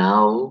 Because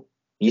now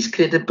his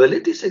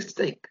credibility is at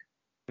stake.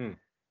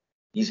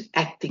 He's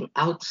acting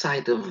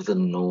outside of the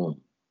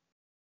norm.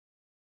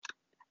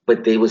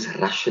 But there was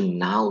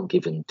rationale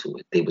given to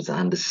it. There was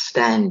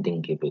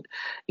understanding given.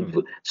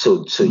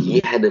 So he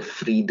had a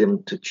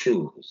freedom to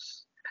choose.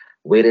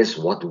 Whereas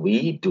what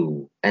we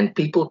do, and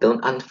people don't,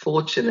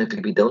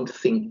 unfortunately, we don't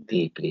think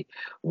deeply.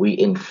 We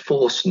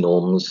enforce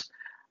norms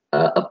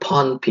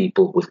upon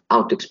people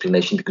without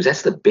explanation, because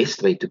that's the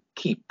best way to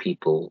keep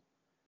people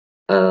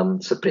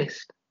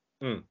suppressed.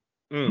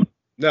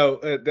 No,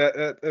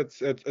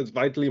 it's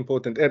vitally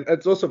important. And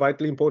it's also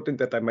vitally important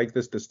that I make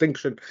this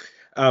distinction.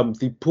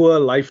 The poor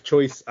life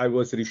choice I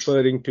was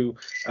referring to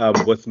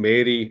with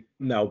Mary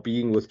now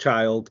being with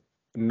child,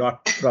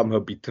 not from her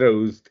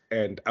betrothed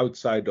and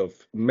outside of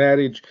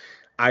marriage.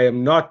 I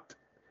am not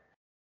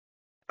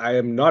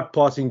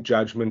passing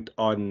judgment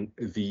on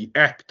the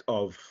act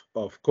of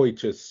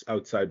coitus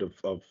outside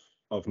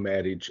of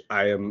marriage.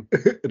 I am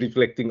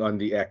reflecting on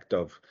the act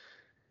of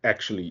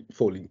actually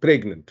falling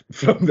pregnant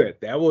from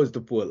that. That was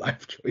the poor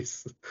life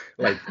choice.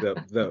 Like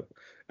at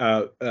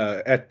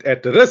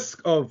the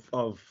risk of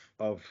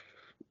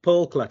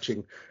pearl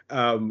clutching,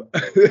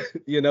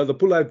 the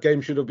pull-out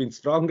game should have been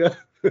stronger.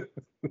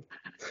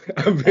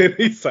 I'm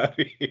very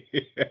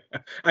sorry.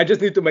 I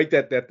just need to make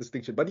that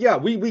distinction. But yeah,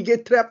 we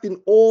get trapped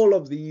in all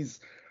of these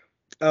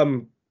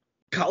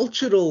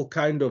cultural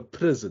kind of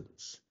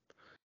prisons,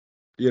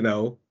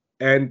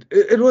 and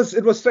it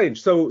was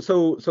strange. So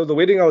the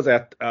wedding I was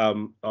at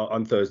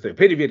on Thursday, a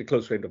very, very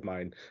close friend of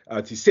mine,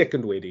 it's his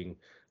second wedding,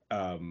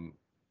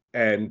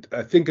 and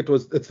I think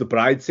it's the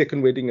bride's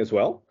second wedding as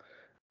well.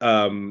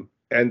 And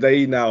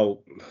they now,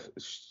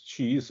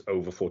 she's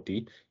over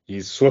 40,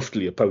 he's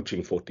swiftly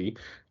approaching 40,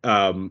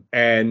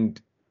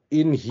 and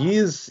in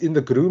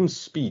the groom's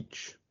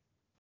speech.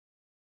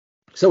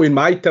 So in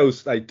my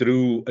toast, I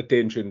drew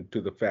attention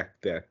to the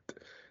fact that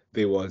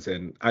there was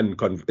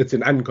it's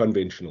an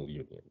unconventional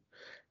union,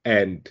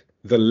 and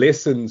the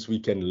lessons we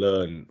can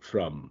learn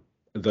from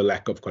the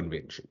lack of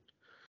convention,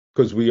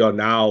 because we are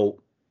now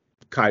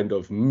kind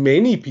of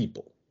many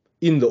people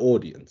in the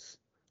audience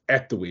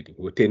at the wedding,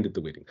 who attended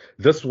the wedding.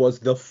 This was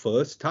the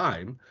first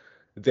time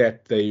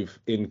that they've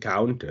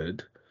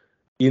encountered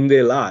in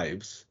their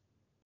lives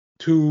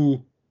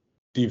two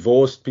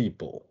divorced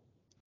people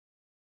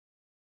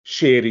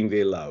sharing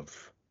their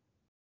love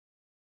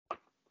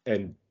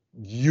and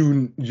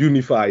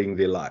unifying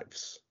their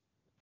lives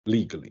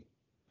legally.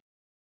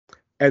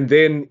 And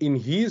then in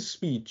his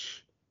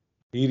speech,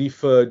 he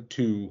referred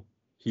to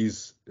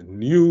his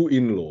new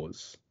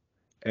in-laws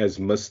as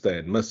Mr.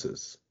 and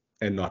Mrs.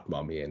 and not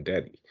mommy and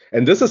daddy.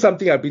 And this is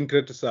something I've been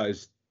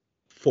criticized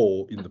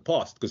for in the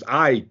past, because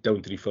I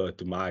don't refer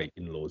to my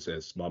in-laws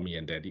as mommy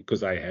and daddy,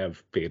 because I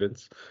have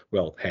parents,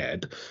 well,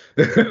 had.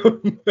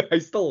 I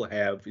still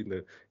have in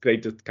the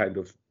greatest kind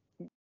of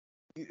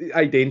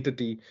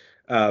identity,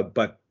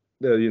 but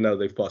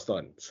they've passed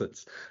on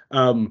since.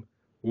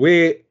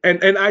 Where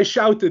and I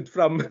shouted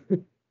from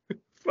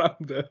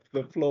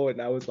the floor,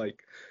 and I was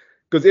like,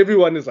 because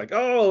everyone is like,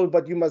 oh,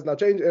 but you must not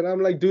change. And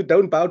I'm like, dude,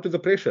 don't bow to the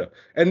pressure.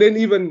 And then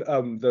even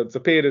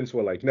the parents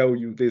were like, no,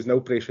 there's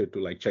no pressure to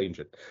like change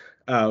it.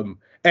 And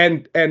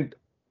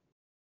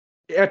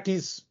at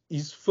his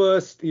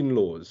first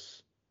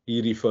in-laws,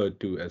 he referred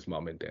to as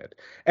mom and dad.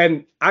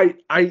 And I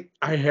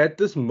had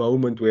this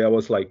moment where I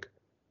was like,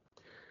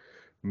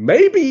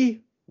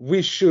 maybe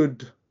we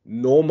should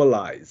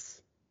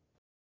normalize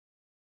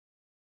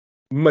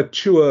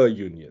mature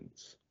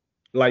unions.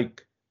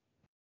 Like,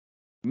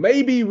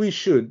 maybe we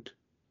shouldn't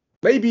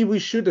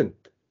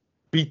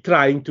be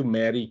trying to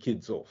marry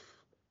kids off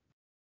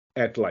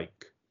at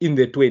like in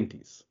their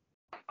 20s,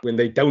 when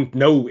they don't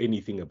know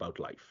anything about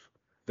life.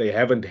 They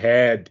haven't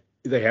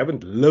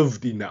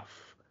lived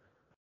enough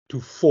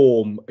to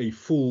form a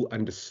full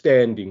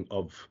understanding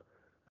of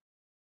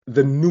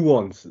the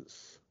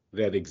nuances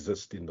that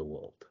exist in the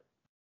world.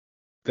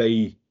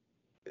 They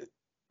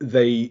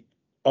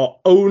are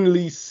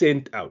only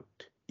sent out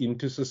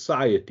into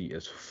society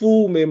as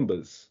full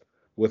members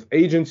with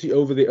agency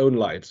over their own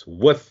lives,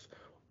 with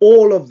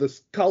all of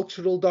this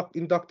cultural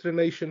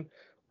indoctrination,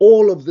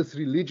 all of this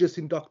religious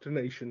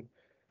indoctrination,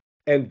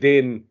 and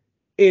then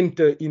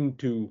enter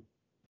into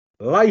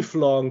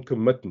lifelong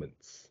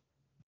commitments,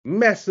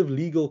 massive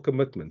legal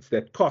commitments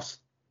that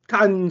cost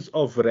tons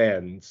of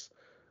rands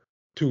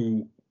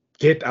to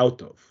get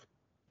out of.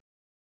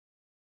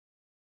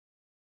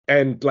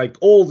 And like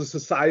all the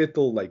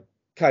societal, like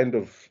kind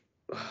of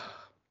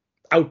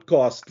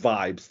outcast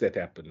vibes that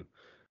happen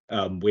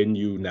when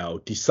you now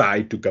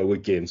decide to go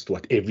against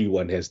what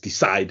everyone has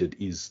decided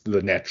is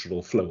the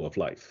natural flow of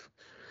life.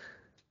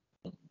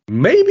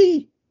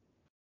 Maybe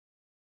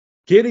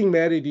getting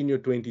married in your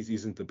 20s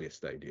isn't the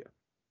best idea.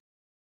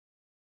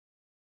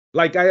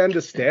 Like, I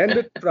understand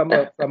it from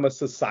a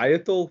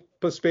societal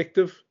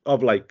perspective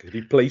of like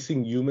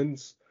replacing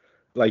humans,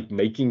 like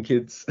making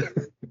kids.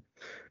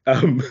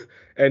 And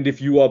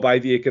if you are by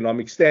the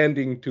economic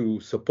standing to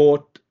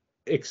support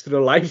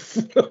extra life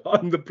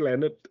on the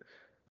planet,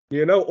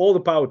 all the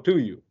power to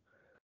you.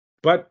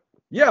 But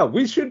yeah,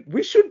 we should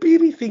be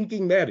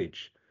rethinking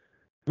marriage.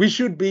 We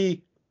should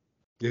be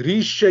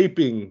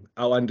reshaping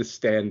our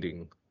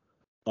understanding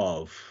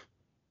of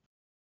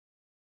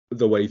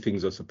the way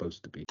things are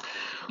supposed to be.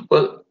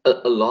 Well,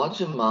 a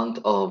large amount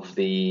of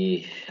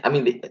a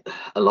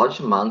large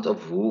amount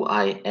of who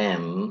I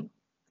am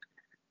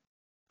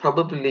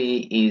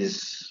probably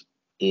is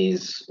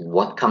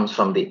what comes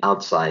from the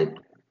outside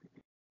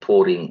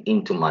pouring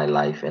into my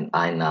life, and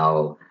I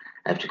now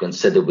have to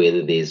consider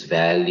whether there's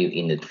value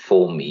in it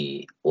for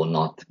me or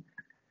not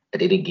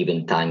at any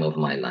given time of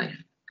my life.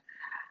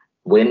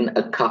 When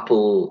a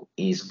couple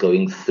is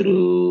going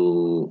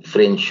through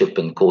friendship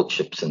and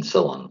courtships and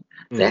so on,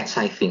 that's,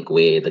 I think,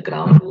 where the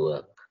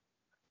groundwork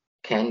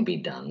can be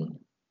done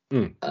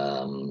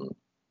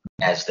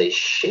as they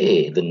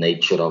share the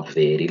nature of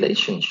their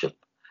relationship.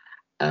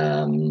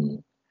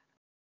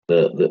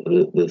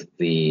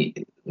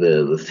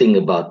 The thing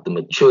about the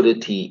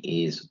maturity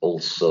is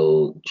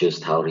also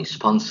just how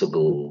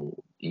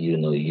responsible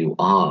you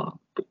are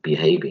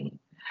behaving.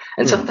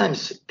 And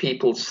sometimes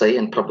people say,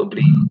 and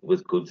probably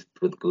with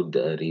good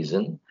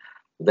reason,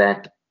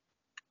 that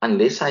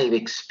unless I've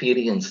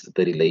experienced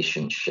the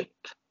relationship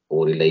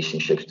or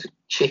relationships to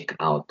check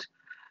out,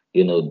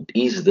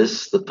 is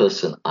this the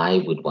person I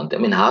would want? I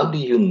mean, how do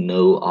you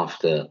know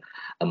after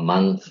a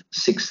month,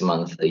 6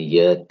 months, a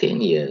year,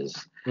 10 years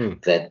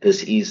that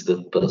this is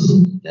the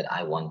person that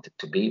I wanted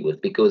to be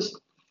with? Because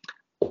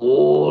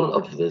all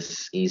of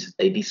this is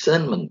a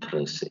discernment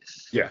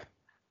process. Yeah.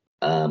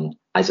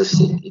 As I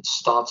said, it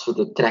starts with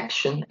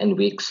attraction and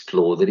we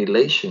explore the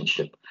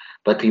relationship.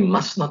 But we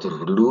must not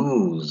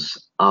lose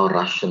our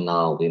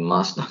rationale. We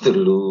must not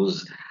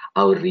lose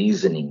our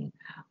reasoning.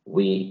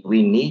 We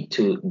need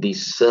to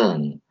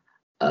discern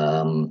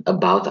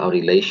about our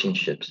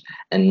relationships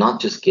and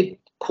not just get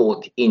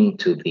caught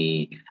into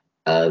the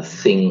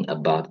thing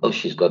about, oh,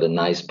 she's got a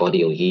nice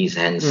body or he's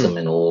handsome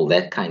and all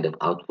that kind of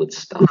outward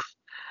stuff.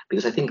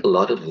 Because I think a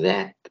lot of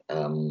that,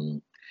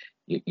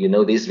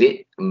 there's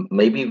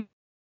maybe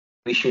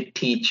we should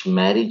teach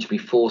marriage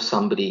before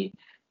somebody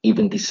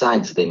even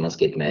decides they must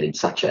get married,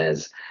 such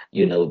as,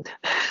 I'm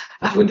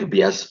going to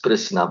be as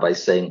precise now by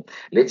saying,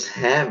 let's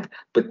have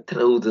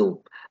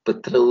betrothal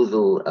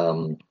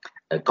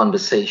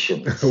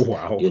conversations.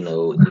 Wow.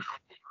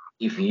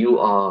 If you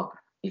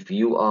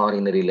are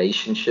in a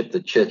relationship,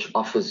 the church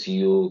offers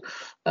you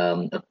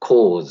a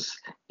cause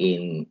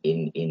in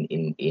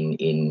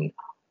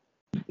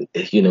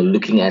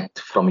looking at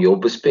from your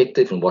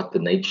perspective and what the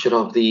nature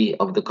of the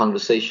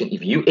conversation.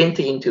 If you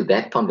enter into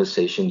that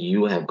conversation,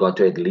 you have got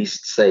to at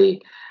least say,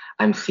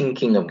 I'm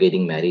thinking of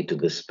getting married to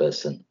this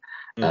person.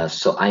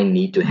 So I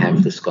need to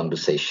have this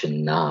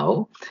conversation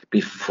now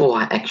before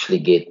I actually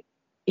get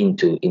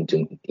into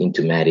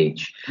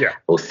marriage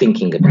or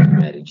thinking about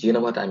marriage. You know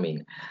what I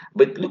mean?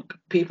 But look,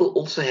 people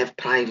also have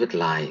private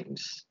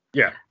lives.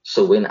 Yeah.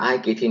 So when I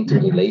get into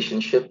a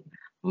relationship,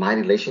 my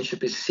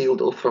relationship is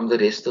sealed off from the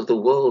rest of the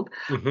world.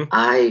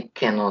 I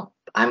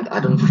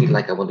don't feel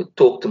like I want to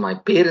talk to my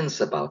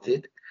parents about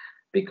it,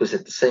 because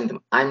at the same time,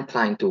 I'm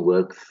trying to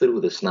work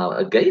through this. Now,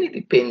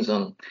 again,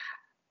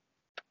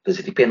 does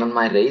it depend on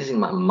my raising?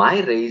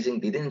 My raising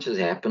didn't just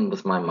happen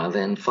with my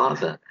mother and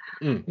father.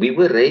 We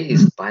were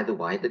raised by the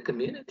wider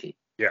community.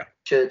 Yeah.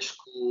 Church,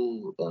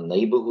 school,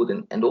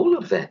 neighborhood, and all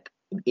of that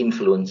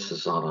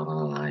influences on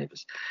our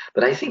lives.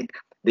 But I think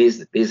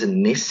there's a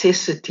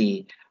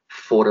necessity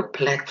for a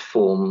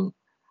platform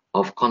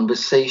of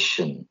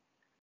conversation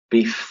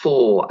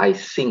before I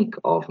think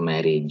of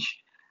marriage,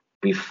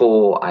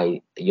 before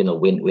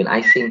when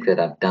I think that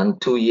I've done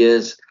 2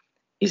 years,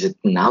 is it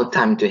now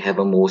time to have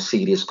a more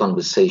serious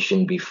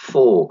conversation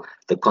before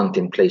the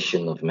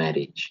contemplation of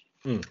marriage?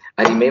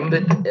 I remember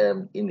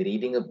in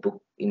reading a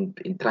book, in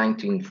trying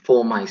to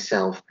inform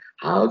myself,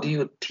 how do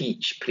you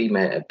teach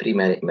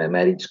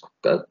pre-marriage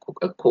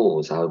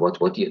course? How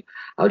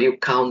do you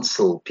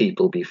counsel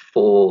people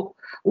before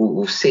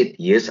who said,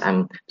 yes,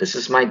 this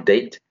is my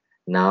date.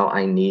 Now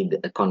I need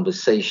a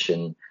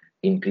conversation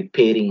in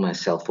preparing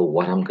myself for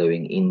what I'm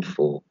going in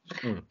for.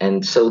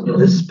 And so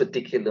this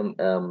particular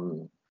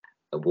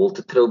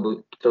Walter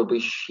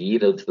Trobush, he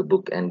wrote the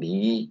book and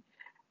he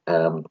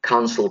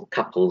counseled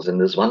couples. And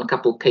this one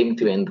couple came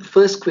to, and the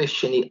first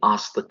question he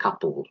asked the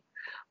couple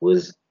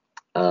was,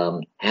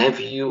 have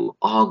you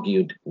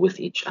argued with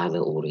each other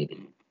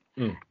already?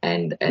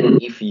 And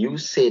if you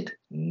said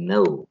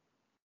no,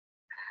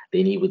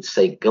 then he would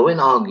say, go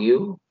and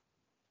argue.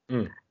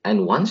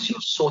 And once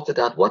you've sorted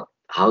out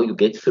how you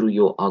get through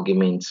your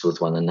arguments with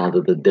one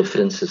another, the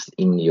differences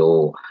in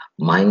your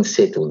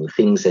mindset or the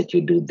things that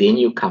you do, then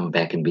you come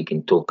back and we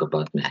can talk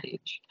about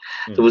marriage.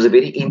 So it was a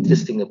very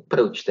interesting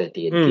approach that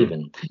he had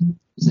given.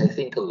 So I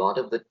think a lot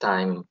of the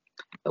time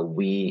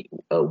we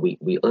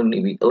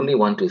only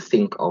want to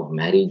think of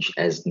marriage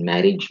as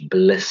marriage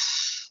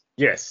bliss.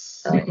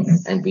 Yes.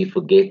 And we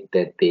forget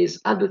that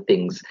there's other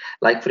things.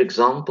 Like, for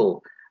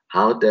example,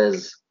 how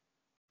does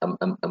a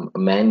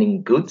man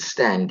in good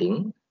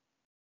standing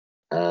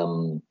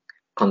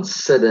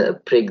consider a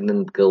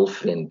pregnant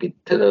girlfriend,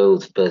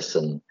 betrothed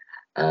person,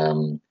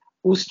 who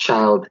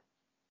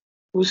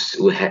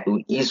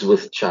is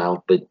with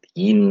child, but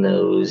he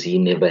knows he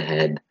never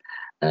had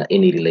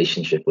any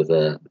relationship with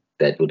her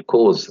that would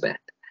cause that?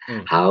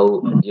 And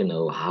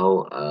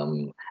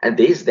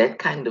there's that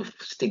kind of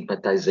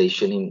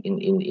stigmatization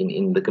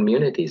in the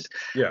communities.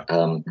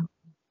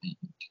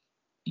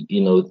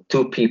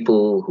 Two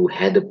people who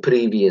had a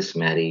previous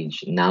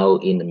marriage, now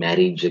in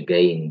marriage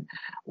again.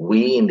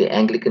 We in the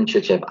Anglican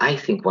Church have, I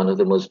think, one of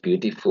the most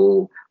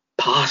beautiful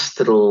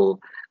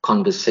pastoral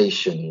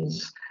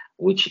conversations,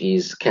 which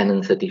is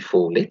Canon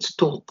 34. Let's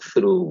talk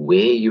through where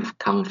you've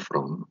come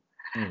from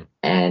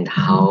and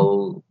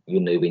how,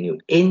 when you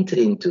enter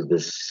into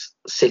this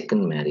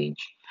second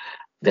marriage,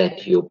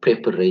 that your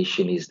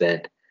preparation is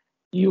that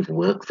you've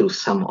worked through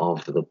some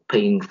of the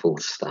painful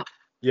stuff.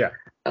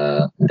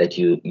 That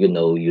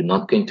you're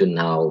not going to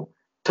now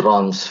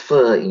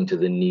transfer into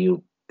the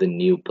new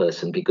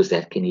person, because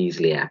that can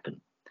easily happen.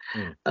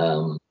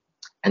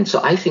 And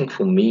so I think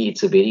for me,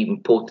 it's a very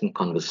important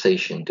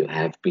conversation to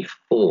have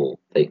before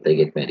they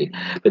get married.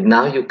 But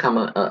now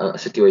a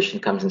situation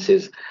comes and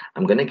says,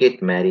 I'm going to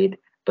get married,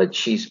 but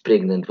she's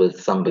pregnant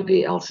with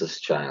somebody else's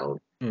child.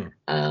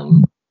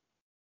 Um,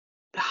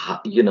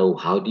 how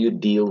do you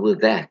deal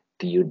with that?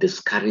 Do you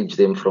discourage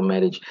them from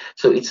marriage?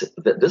 So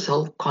this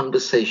whole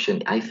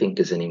conversation, I think,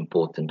 is an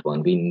important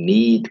one. We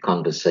need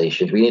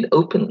conversations. We need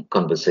open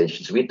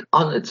conversations. We need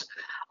honest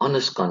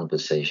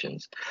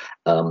conversations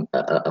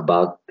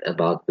about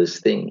these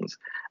things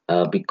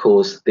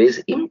because there's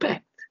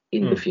impact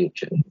in the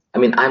future. I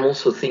mean, I'm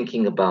also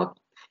thinking about,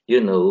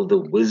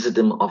 the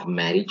wisdom of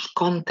marriage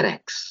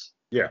contracts.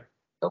 Yeah.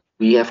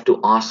 We have to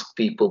ask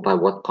people, by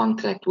what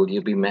contract will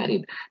you be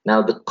married?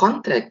 Now, the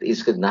contract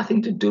is got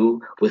nothing to do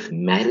with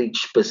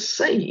marriage per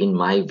se, in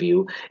my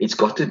view. It's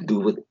got to do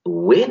with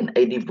when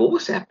a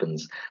divorce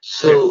happens.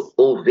 So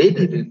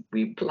already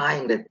we're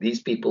implying that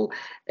these people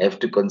have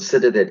to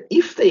consider that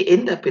if they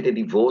end up in a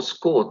divorce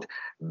court,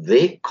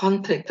 their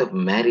contract of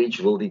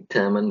marriage will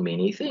determine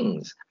many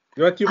things.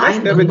 But you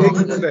must have an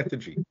exit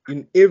strategy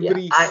in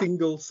every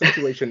single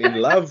situation, in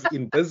love,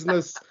 in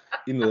business,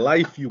 in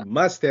life. You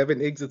must have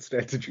an exit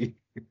strategy.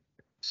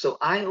 So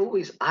I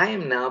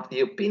am now of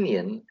the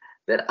opinion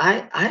that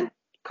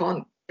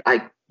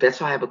that's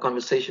why I have a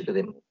conversation with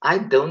them. I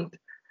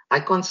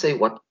can't say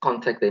what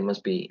contract they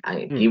must be.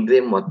 I give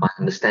them what my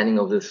understanding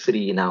of the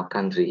three in our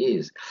country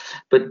is.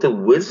 But the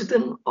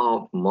wisdom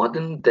of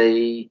modern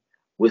day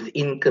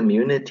within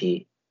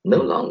community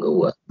no longer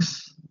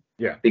works.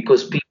 Yeah.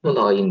 Because people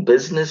are in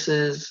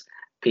businesses,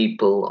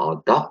 people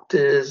are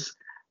doctors,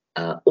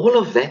 all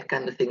of that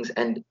kind of things.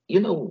 And,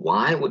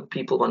 why would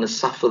people want to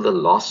suffer the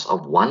loss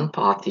of one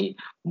party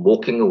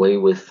walking away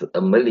with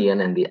 $1 million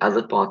and the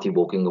other party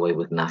walking away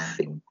with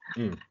nothing?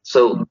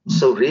 So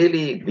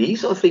really,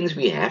 these are things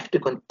we have to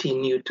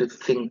continue to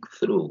think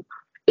through.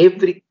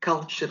 Every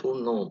cultural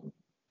norm.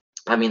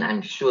 I mean,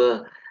 I'm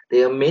sure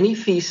there are many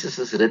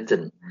theses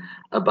written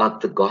about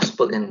the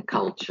gospel and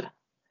culture.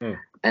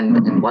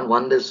 And one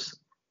wonders,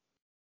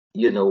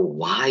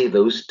 why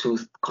those two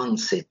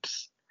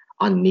concepts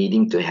are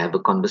needing to have a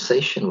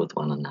conversation with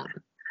one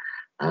another.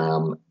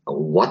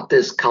 What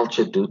does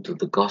culture do to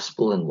the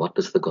gospel, and what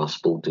does the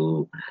gospel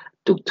do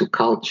to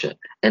culture?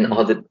 And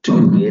are the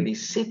two really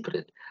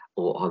separate,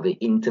 or are they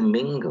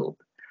intermingled?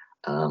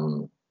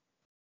 For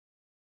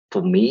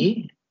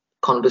me,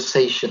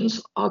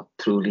 conversations are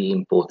truly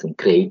important.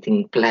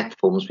 Creating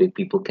platforms where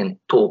people can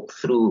talk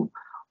through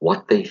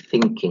what they're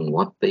thinking,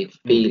 what they're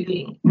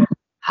feeling,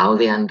 how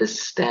they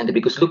understand it.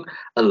 Because look,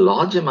 a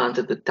large amount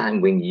of the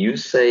time when you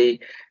say,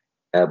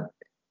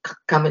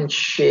 come and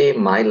share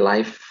my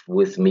life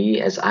with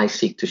me as I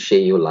seek to share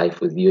your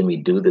life with you, and we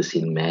do this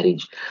in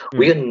marriage,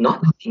 we are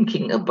not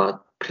thinking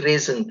about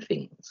present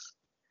things.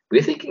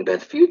 We're thinking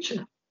about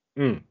future.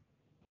 We're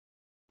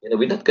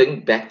not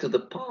going back to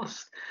the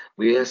past.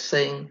 We are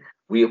saying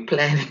we are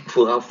planning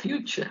for our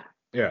future.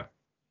 Yeah.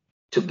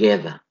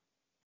 Together.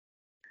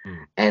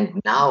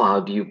 And now, how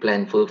do you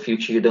plan for the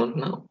future? You don't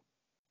know.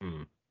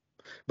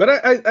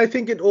 But I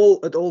think it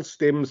all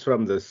stems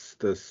from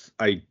this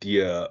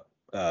idea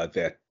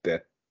that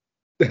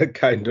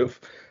kind of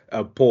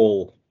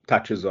Paul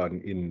touches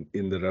on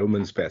in the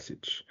Romans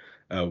passage,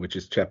 which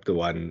is chapter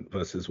 1,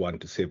 verses 1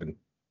 to 7,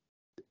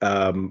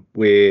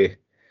 where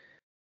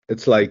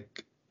it's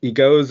like he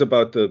goes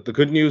about the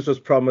good news was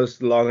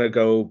promised long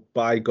ago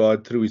by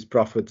God through his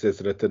prophets,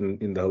 as written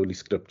in the Holy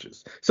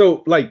Scriptures.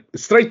 So, like,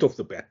 straight off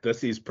the bat,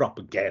 this is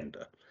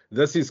propaganda.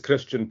 This is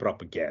Christian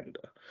propaganda.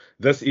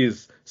 This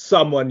is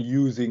someone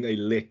using a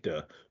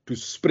letter to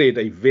spread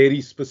a very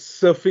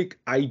specific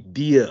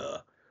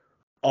idea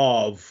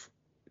of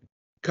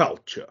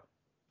culture.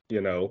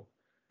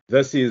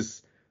 This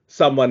is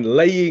someone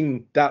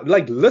laying down,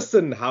 like,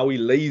 listen how he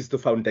lays the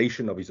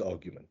foundation of his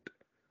argument.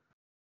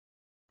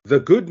 The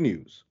good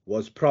news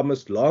was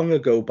promised long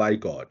ago by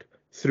God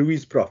through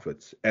his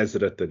prophets, as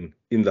written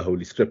in the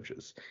Holy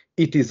Scriptures.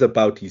 It is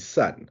about his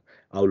Son,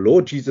 our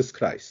Lord Jesus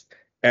Christ.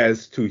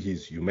 As to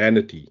his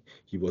humanity,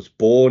 he was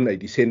born a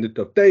descendant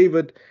of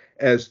David.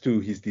 As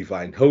to his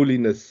divine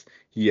holiness,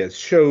 he has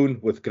shown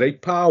with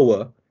great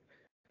power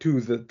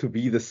to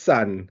be the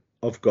Son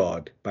of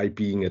God by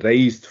being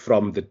raised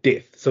from the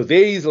dead. So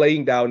there he's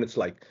laying down, it's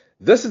like,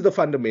 this is the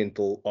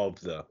fundamental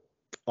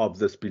of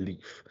this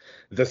belief.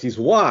 This is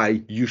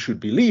why you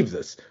should believe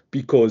this,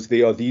 because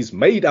there are these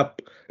made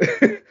up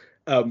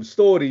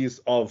stories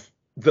of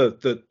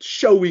the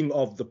showing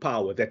of the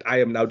power that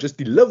I am now just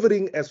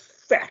delivering as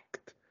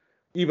fact,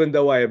 even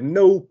though I have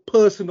no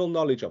personal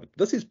knowledge of it.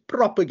 This is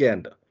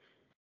propaganda.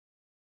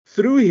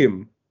 Through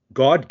him,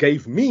 God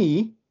gave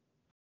me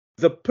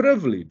the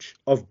privilege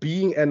of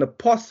being an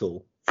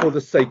apostle for the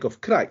sake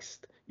of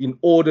Christ, in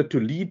order to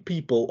lead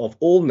people of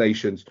all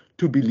nations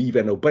to believe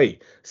and obey.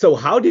 So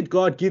how did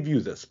God give you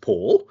this,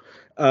 Paul?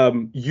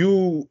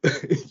 You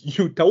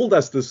told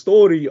us the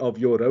story of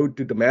your road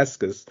to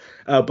Damascus,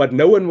 but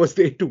no one was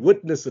there to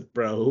witness it,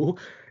 bro.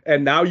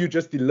 And now you're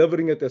just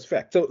delivering it as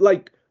fact. So,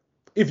 like,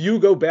 if you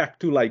go back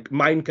to, like,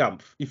 Mein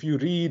Kampf, if you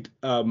read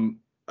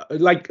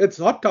like it's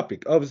a hot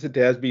topic. Obviously, it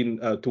has been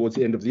towards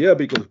the end of the year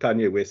because of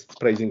Kanye West's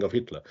praising of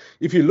Hitler.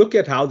 If you look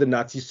at how the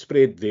Nazis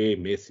spread their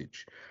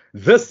message,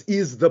 this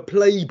is the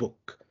playbook.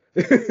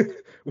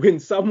 When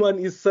someone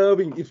is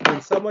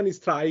when someone is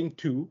trying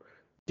to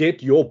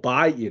get your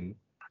buy-in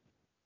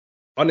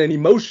on an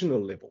emotional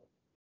level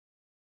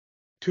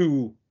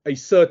to a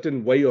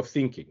certain way of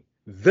thinking,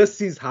 this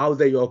is how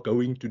they are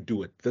going to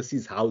do it. This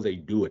is how they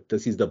do it.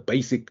 This is the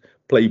basic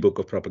playbook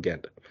of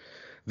propaganda.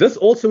 This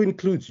also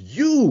includes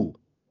you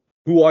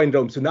who are in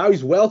Rome. So now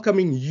he's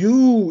welcoming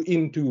you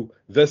into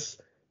this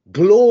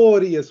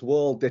glorious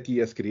world that he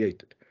has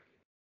created,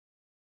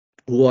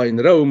 who are in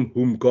Rome,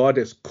 whom God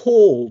has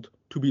called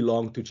to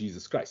belong to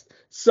Jesus Christ.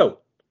 So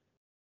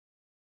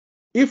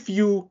if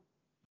you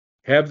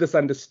have this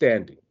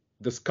understanding,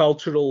 this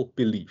cultural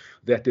belief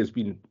that has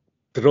been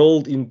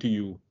drilled into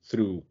you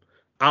through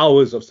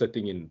hours of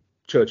sitting in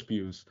church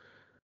pews,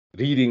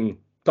 reading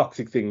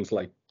toxic things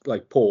like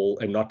Paul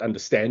and not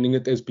understanding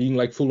it as being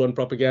like full-on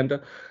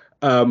propaganda,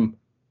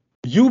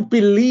 you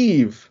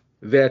believe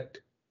that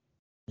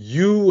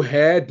you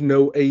had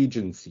no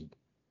agency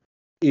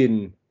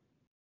in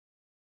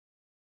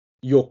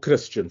your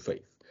Christian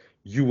faith.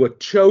 You were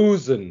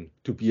chosen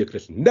to be a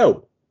Christian.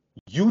 No,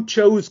 you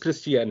chose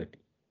Christianity.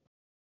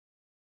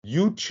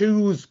 You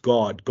choose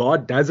God.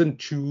 God doesn't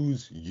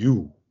choose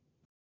you.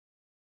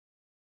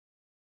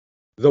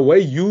 The way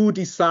you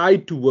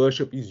decide to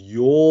worship is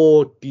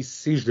your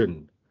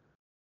decision.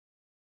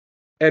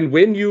 And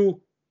when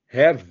you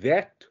have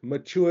that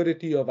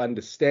maturity of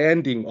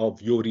understanding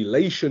of your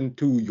relation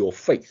to your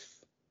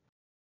faith,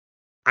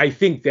 I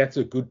think that's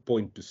a good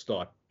point to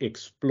start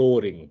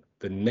exploring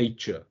the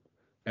nature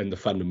and the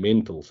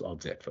fundamentals of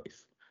that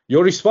faith.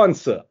 Your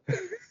response, sir?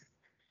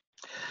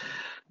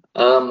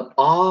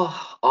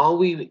 Are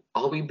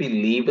we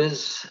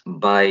believers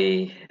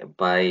by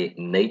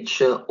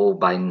nature or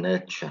by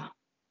nurture,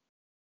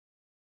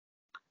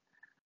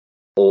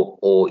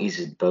 or is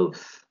it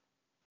both?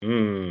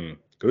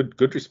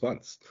 Good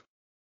response.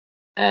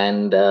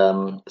 And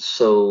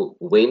so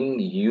when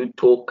you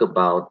talk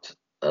about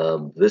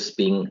this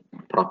being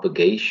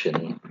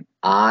propagation,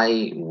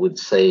 I would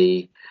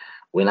say,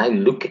 when I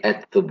look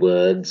at the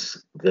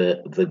words,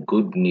 the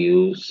good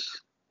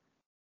news,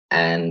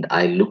 and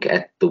I look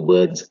at the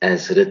words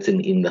as written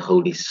in the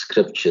Holy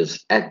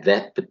Scriptures, at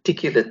that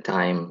particular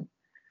time,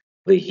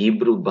 the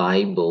Hebrew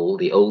Bible,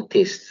 the Old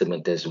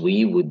Testament as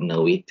we would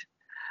know it,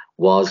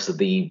 was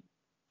the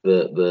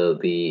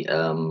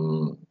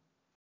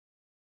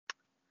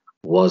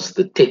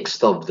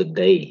text of the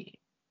day.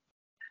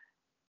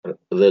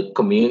 The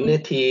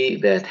community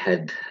that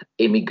had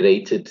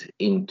emigrated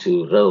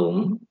into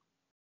Rome,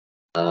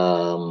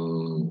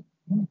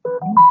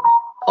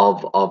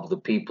 of the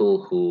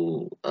people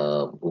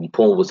whom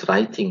Paul was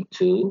writing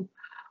to,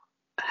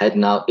 had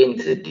now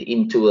entered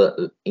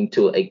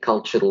into a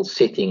cultural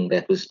setting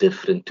that was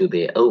different to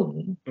their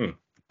own.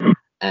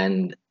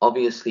 And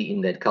obviously, in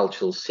that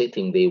cultural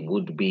setting, there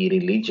would be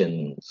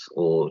religions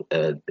or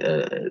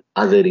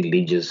other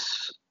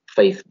religious,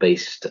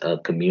 faith-based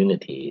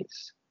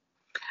communities.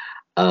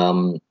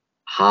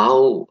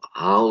 How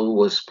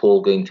was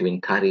Paul going to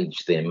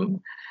encourage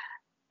them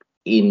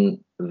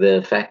in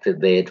the fact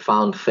that they had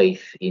found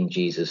faith in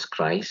Jesus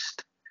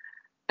Christ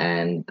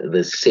and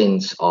the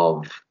sense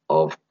of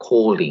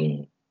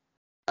calling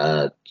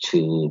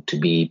to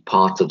be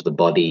part of the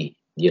body,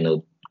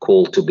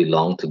 called to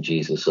belong to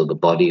Jesus, or the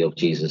body of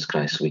Jesus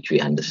Christ, which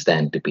we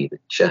understand to be the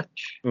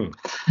church?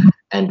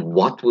 And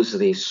what was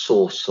their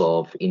source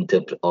of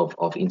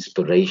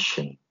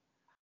inspiration?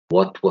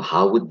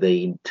 How would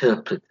they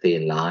interpret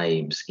their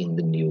lives in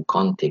the new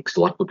context?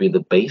 What would be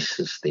the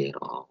basis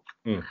thereof?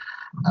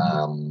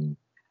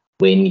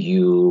 When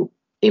you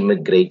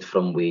immigrate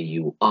from where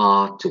you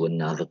are to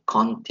another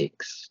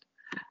context,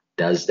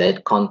 does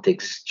that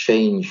context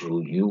change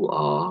who you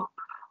are,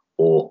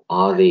 or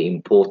are there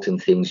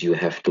important things you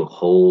have to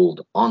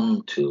hold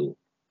on to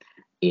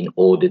in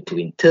order to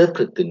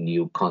interpret the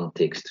new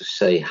context, to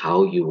say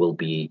how you will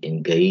be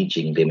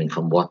engaging them and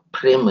from what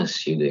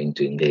premise you're going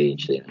to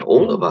engage them?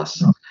 All of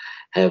us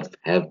have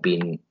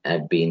been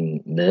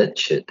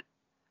nurtured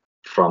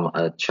from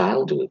a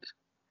childhood.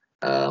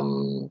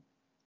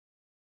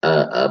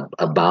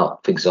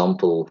 About, for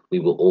example, we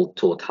were all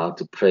taught how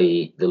to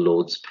pray the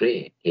Lord's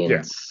Prayer.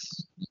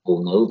 Hence, we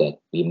all know that.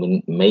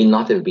 We may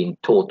not have been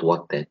taught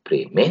what that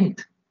prayer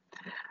meant,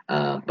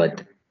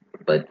 but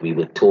we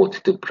were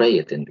taught to pray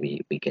it, and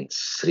we can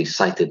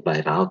recite it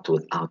by rote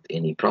without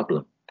any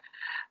problem.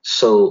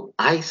 So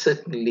I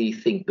certainly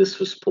think this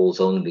was Paul's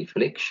own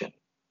reflection.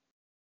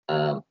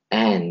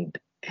 And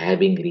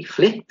having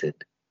reflected,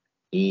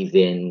 he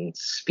then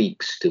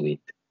speaks to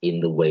it in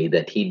the way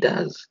that he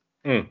does.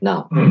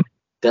 Now,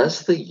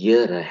 does the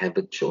hearer have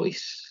a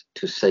choice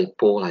to say,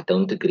 Paul, I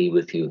don't agree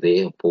with you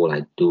there, or Paul,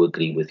 I do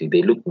agree with you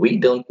there? Look, we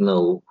don't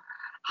know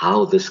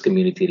how this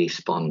community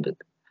responded.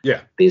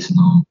 Yeah.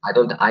 I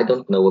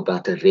don't know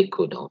about a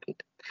record of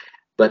it.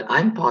 But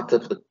I'm part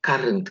of the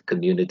current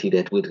community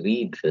that would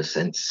read this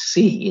and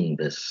see in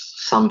this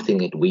something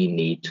that we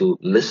need to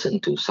listen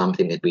to,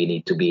 something that we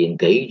need to be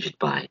engaged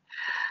by,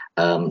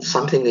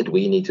 something that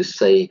we need to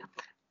say,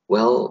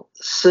 well,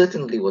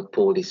 certainly what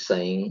Paul is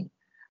saying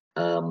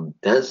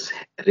does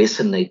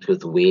resonate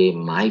with where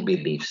my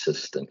belief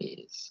system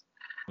is.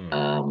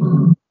 I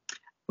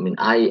mean,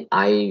 I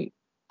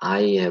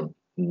have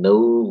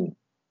no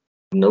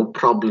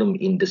problem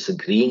in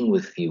disagreeing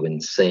with you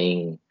and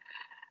saying,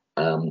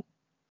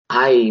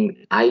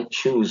 I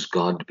choose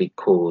God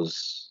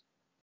because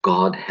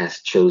God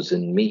has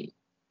chosen me,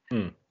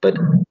 but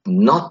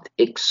not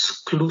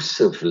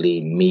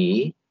exclusively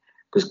me,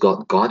 because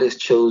God has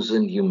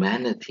chosen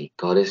humanity.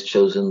 God has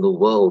chosen the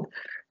world.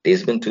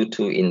 Desmond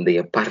Tutu in the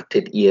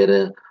apartheid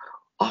era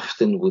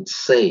often would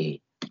say,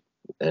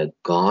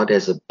 God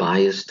has a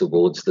bias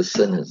towards the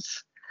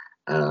sinners.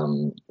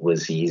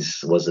 Was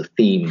a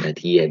theme that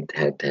he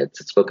had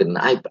spoken.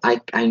 I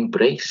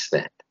embrace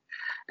that.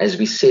 As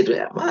we said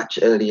much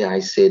earlier, I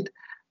said,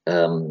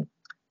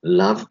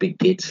 love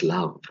begets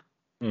love.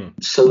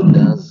 So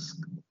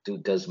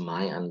does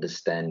my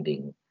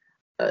understanding.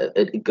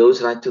 It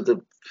goes right to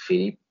the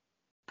very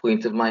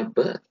point of my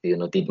birth.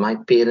 Did my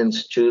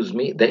parents choose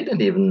me? They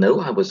didn't even know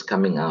I was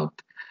coming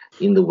out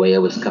in the way I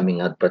was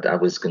coming out, but I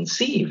was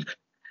conceived.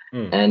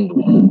 And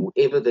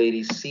whoever they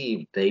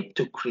received, they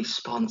took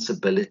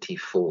responsibility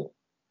for.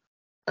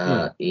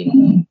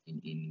 In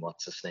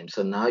what's his name.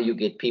 So now you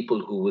get people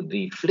who would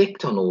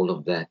reflect on all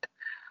of that,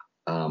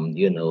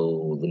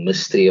 the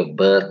mystery of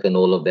birth and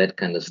all of that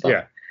kind of stuff.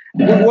 Yeah.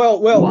 Well,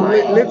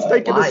 let's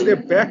take it a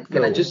step back.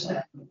 Can I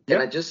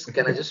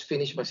just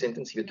finish my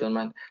sentence if you don't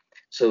mind?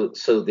 So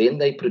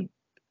then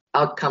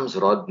out comes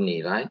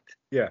Rodney, right?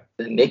 Yeah.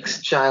 The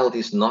next child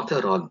is not a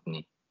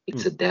Rodney,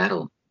 it's a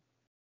Daryl.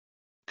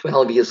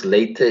 12 years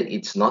later,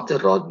 it's not a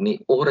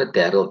Rodney or a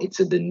Daryl, it's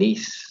a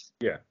Denise.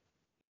 Yeah.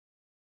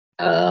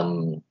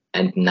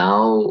 And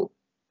now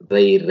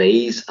they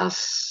raise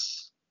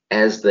us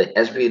as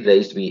we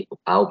raised,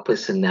 our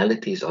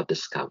personalities are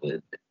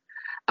discovered.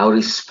 Our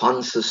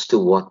responses to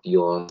what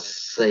you're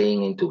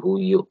saying and to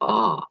who you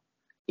are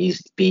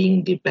is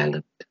being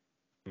developed.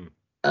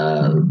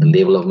 A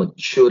level of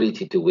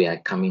maturity to where I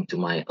come into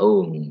my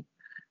own.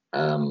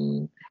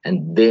 And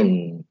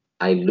then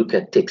I look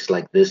at texts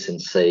like this and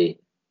say,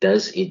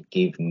 does it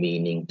give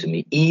meaning to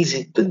me? Is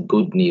it the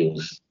good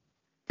news,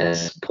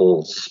 as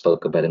Paul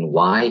spoke about, and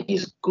why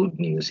is good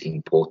news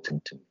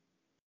important to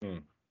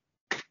me?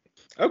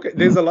 Okay,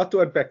 there's a lot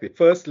to unpack there.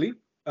 Firstly,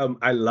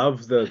 I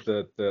love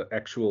the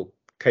actual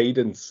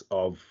cadence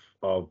of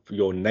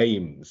your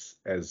names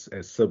as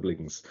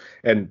siblings,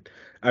 and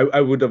I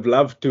would have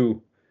loved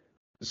to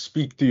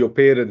speak to your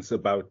parents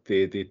about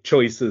their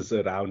choices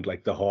around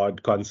like the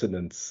hard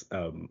consonants,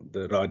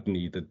 the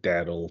Rodney, the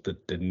Daryl, the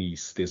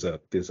Denise. There's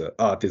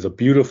a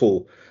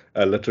beautiful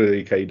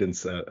literary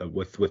cadence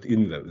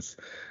within those.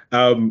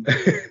 But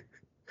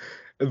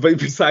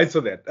besides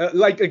for that,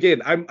 like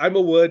again, I'm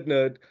a word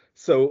nerd,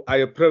 so I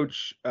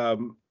approach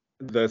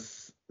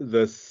this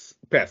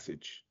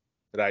passage,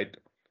 right,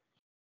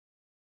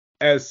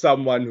 as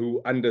someone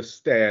who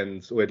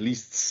understands, or at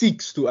least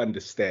seeks to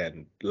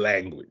understand,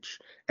 language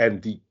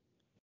and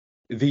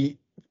the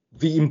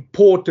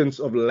importance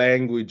of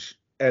language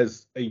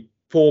as a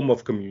form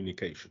of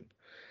communication,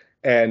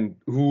 and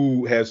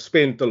who has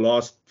spent the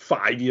last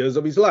 5 years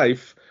of his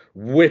life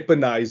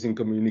weaponizing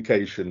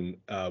communication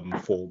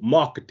for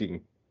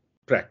marketing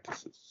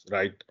practices,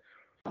 right?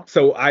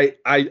 So I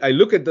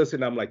look at this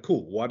and I'm like,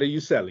 cool, what are you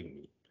selling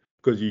me?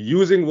 Because you're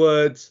using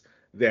words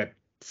that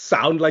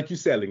sound like you're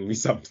selling me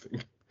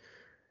something.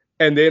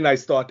 And then I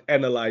start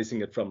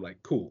analyzing it from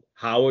like, cool,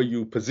 how are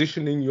you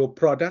positioning your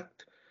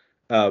product?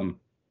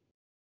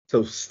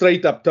 So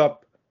straight up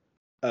top,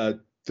 the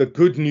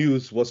good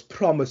news was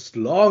promised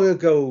long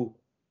ago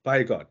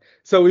by God.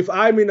 So if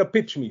I'm in a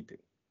pitch meeting,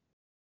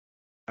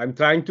 I'm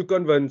trying to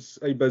convince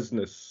a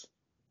business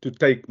to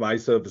take my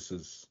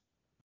services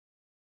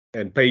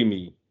and pay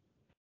me.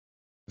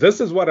 This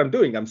is what I'm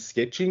doing. I'm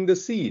sketching the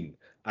scene.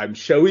 I'm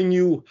showing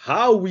you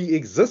how we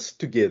exist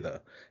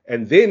together,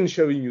 and then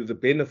showing you the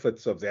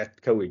benefits of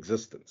that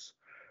coexistence.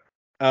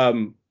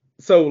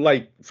 So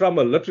like from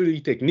a literary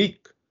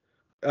technique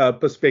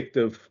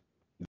perspective,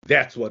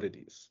 that's what it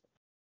is.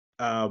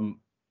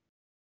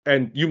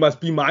 And you must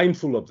be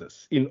mindful of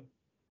this in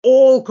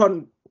all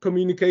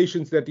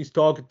communications that is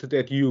targeted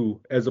at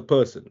you as a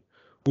person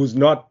who's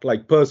not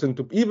like person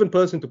to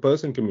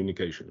person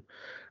communication.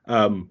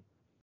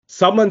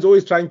 Someone's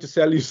always trying to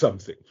sell you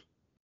something.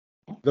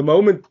 The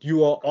moment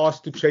you are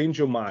asked to change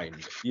your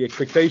mind, the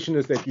expectation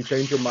is that you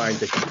change your mind,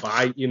 that you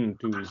buy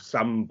into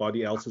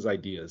somebody else's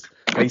ideas.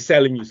 They're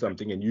selling you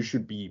something, and you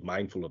should be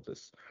mindful of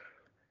this.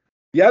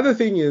 The other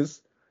thing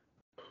is,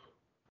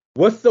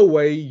 with the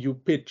way you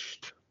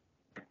pitched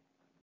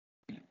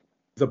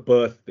the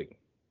birth thing,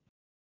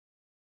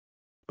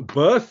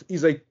 birth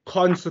is a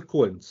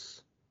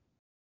consequence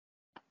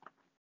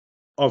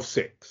of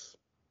sex.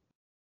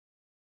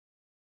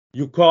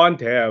 You can't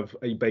have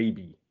a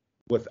baby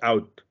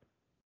without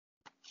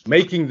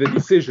making the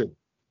decision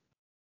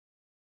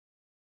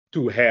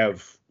to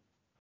have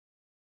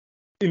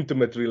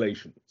intimate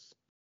relations.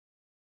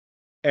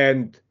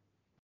 And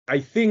I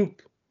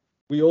think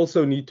we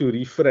also need to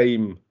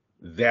reframe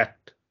that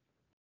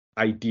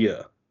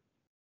idea.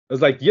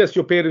 It's like, yes,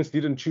 your parents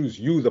didn't choose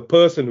you, the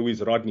person who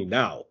is Rodney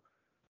now,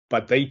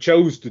 but they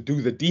chose to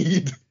do the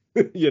deed,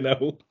 you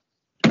know?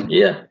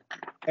 Yeah.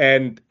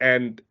 And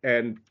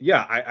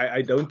yeah,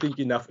 I don't think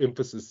enough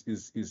emphasis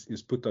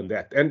is put on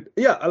that. And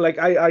yeah, like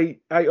I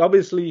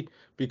obviously,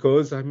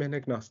 because I'm an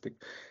agnostic,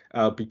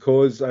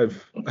 because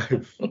I've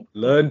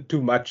learned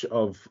too much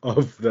of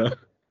the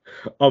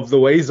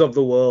ways of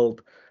the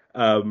world,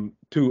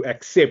 to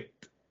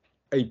accept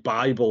a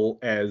Bible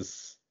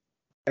as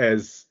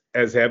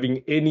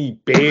having any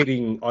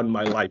bearing on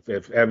my life,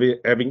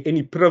 having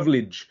any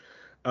privilege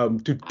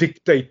to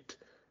dictate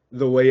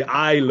the way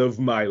I live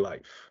my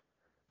life.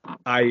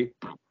 I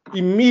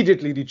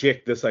immediately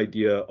reject this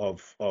idea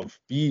of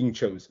being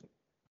chosen.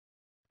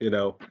 You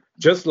know,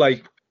 just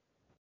like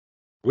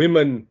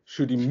women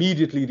should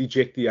immediately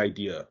reject the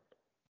idea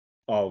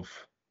of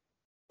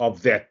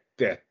that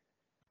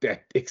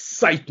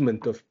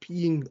excitement of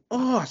being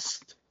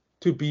asked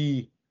to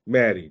be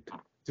married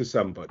to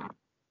somebody.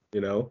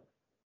 You know,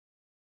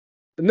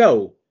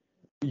 no,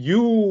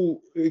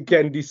 you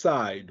can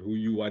decide who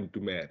you want to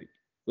marry.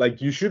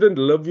 Like, you shouldn't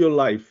live your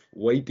life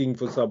waiting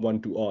for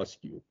someone to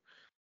ask you.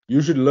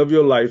 You should live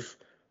your life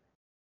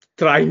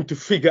trying to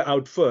figure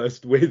out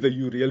first whether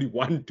you really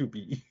want to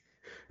be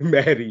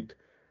married,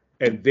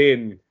 and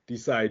then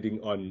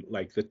deciding on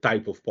like the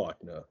type of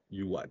partner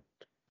you want.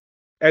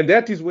 And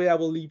that is where I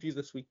will leave you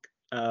this week.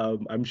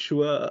 I'm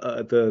sure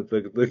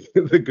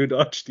the good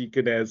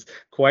Archdeacon has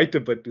quite a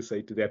bit to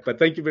say to that. But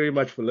thank you very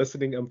much for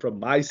listening. And from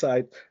my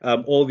side,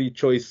 all the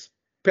choice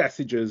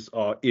passages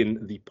are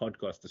in the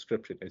podcast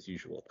description as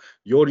usual.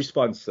 Your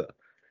response, sir?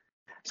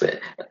 So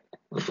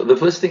the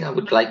first thing I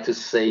would like to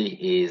say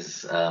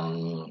is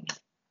the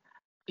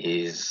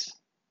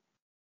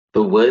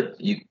word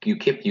you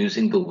kept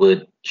using the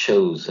word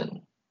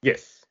chosen.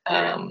 Yes.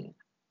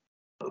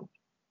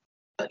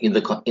 In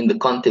the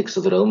context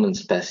of the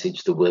Romans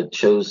passage, the word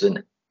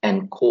chosen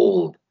and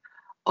called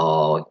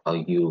are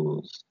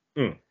used.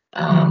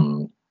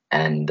 And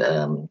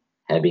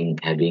having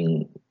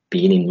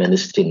been in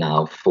ministry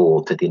now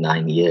for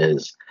 39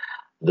 years,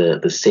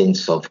 the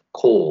sense of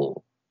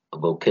call,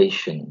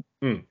 vocation,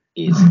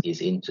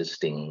 is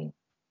interesting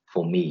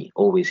for me,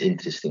 always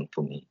interesting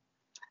for me.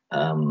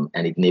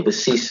 And it never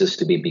ceases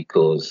to be,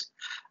 because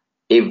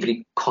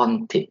every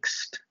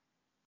context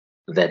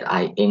that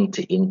I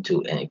enter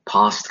into, a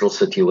pastoral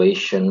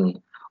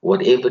situation,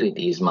 whatever it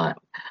is,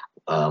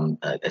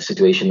 a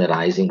situation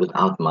arising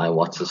without my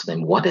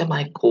what am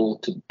I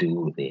called to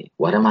do there?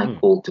 What am I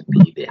called to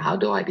be there? How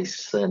do I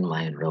discern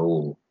my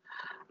role?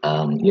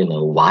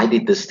 Why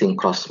did this thing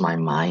cross my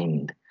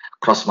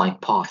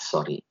path,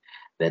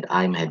 that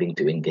I'm having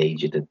to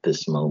engage it at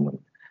this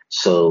moment?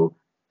 So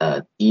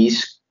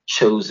is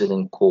chosen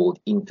and called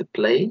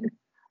interplayed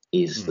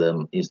is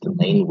the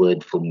main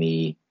word for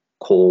me.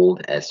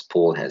 Called, as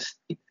Paul has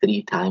it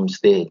 3 times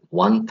there,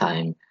 1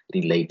 time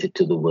related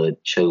to the word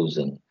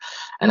chosen.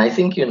 And I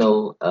think I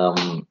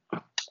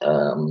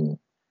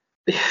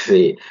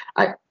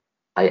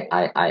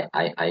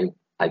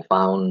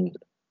found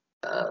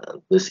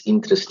this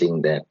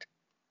interesting, that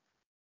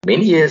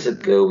many years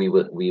ago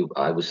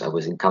I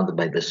was encountered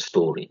by this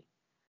story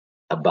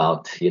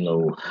about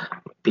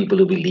people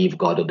who believe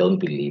God or don't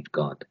believe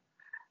God,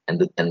 and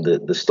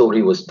the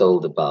story was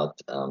told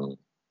about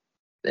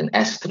an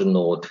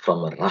astronaut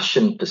from a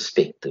Russian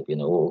perspective.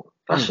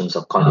 Russians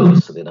are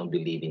communists, so they don't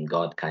believe in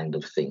God, kind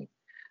of thing.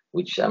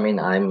 Which, I mean,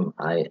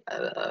 I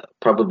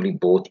probably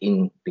bought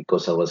in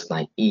because I was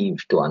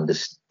naive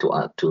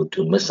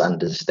to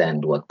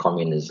misunderstand what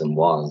communism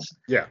was.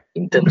 Yeah.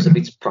 In terms of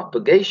its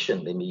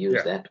propagation, let me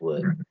use that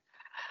word.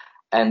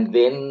 And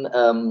then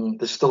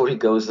the story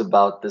goes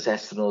about this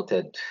astronaut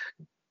had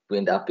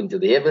went up into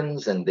the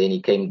heavens, and then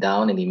he came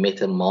down and he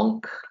met a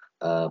monk,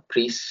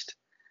 priest,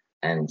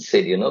 and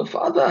said,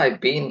 Father,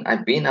 I've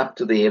been up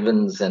to the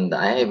heavens and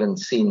I haven't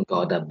seen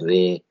God up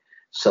there.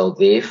 So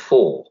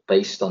therefore,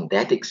 based on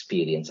that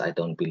experience, I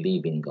don't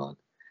believe in God.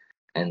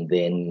 And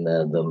then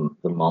the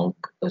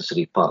monk's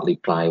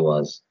reply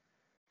was,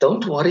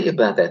 don't worry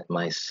about that,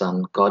 my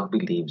son. God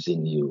believes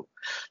in you.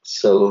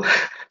 So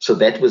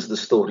that was the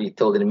story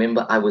told. And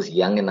remember, I was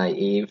young and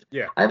naive.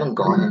 Yeah. I haven't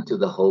gone into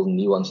the whole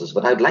nuances,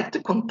 but I'd like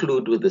to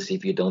conclude with this,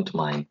 if you don't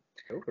mind.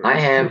 Okay.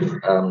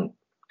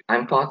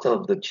 I'm part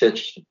of the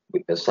church,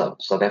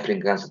 South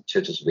African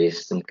Church's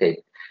Western Cape,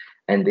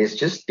 and there's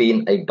just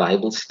been a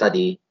Bible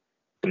study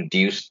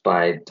produced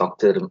by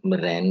Dr.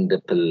 Miranda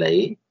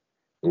Pillay,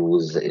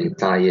 who's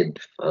retired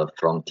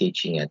from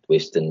teaching at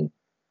the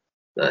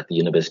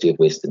University of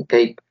Western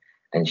Cape,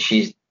 and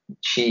she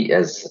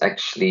has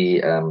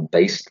actually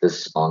based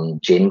this on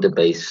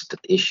gender-based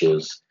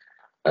issues,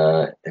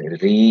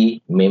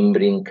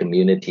 remembering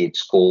community,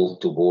 it's called,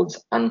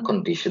 towards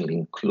unconditional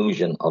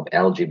inclusion of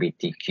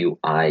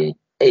LGBTQI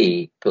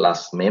A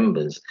plus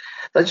members.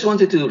 I just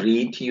wanted to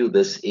read to you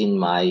this in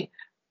my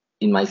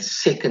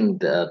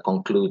second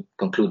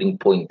concluding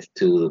point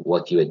to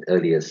what you had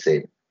earlier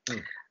said.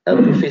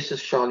 Professor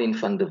Charlene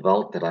van der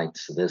Walt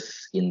writes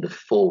this in the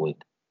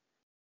foreword.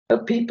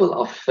 People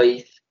of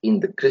faith in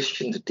the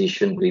Christian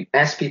tradition, we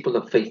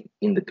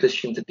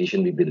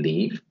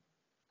believe,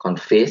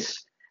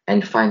 confess,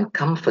 and find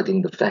comfort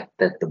in the fact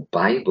that the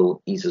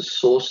Bible is a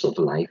source of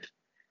life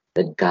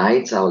that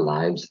guides our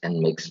lives and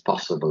makes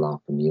possible our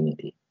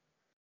community.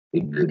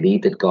 We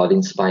believe that God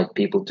inspired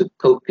people to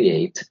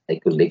co-create a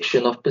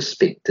collection of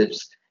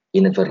perspectives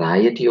in a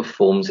variety of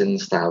forms and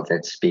styles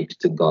that speak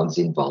to God's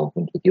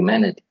involvement with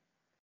humanity,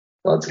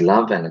 God's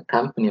love and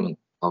accompaniment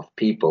of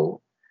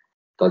people,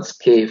 God's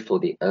care for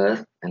the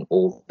earth and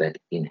all that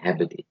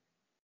inhabit it.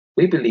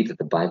 We believe that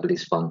the Bible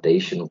is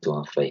foundational to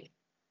our faith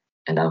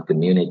and our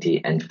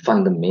community and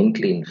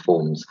fundamentally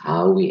informs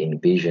how we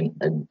envision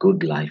a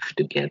good life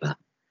together.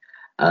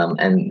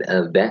 And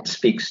that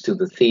speaks to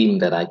the theme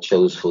that I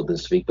chose for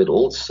this week, but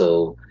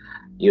also,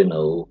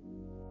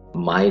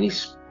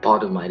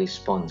 part of my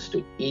response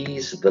to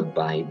is the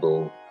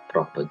Bible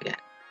propaganda.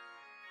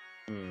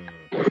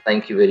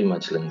 Thank you very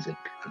much, Lindsay.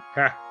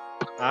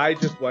 I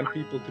just want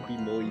people to be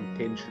more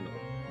intentional.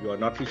 You are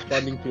not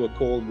responding to a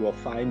call, you are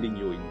finding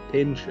your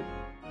intention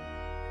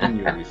in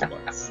your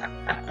response.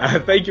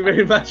 Thank you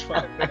very much,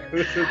 Father.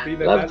 This has been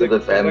love to the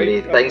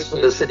family. Thanks for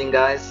listening,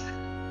 guys.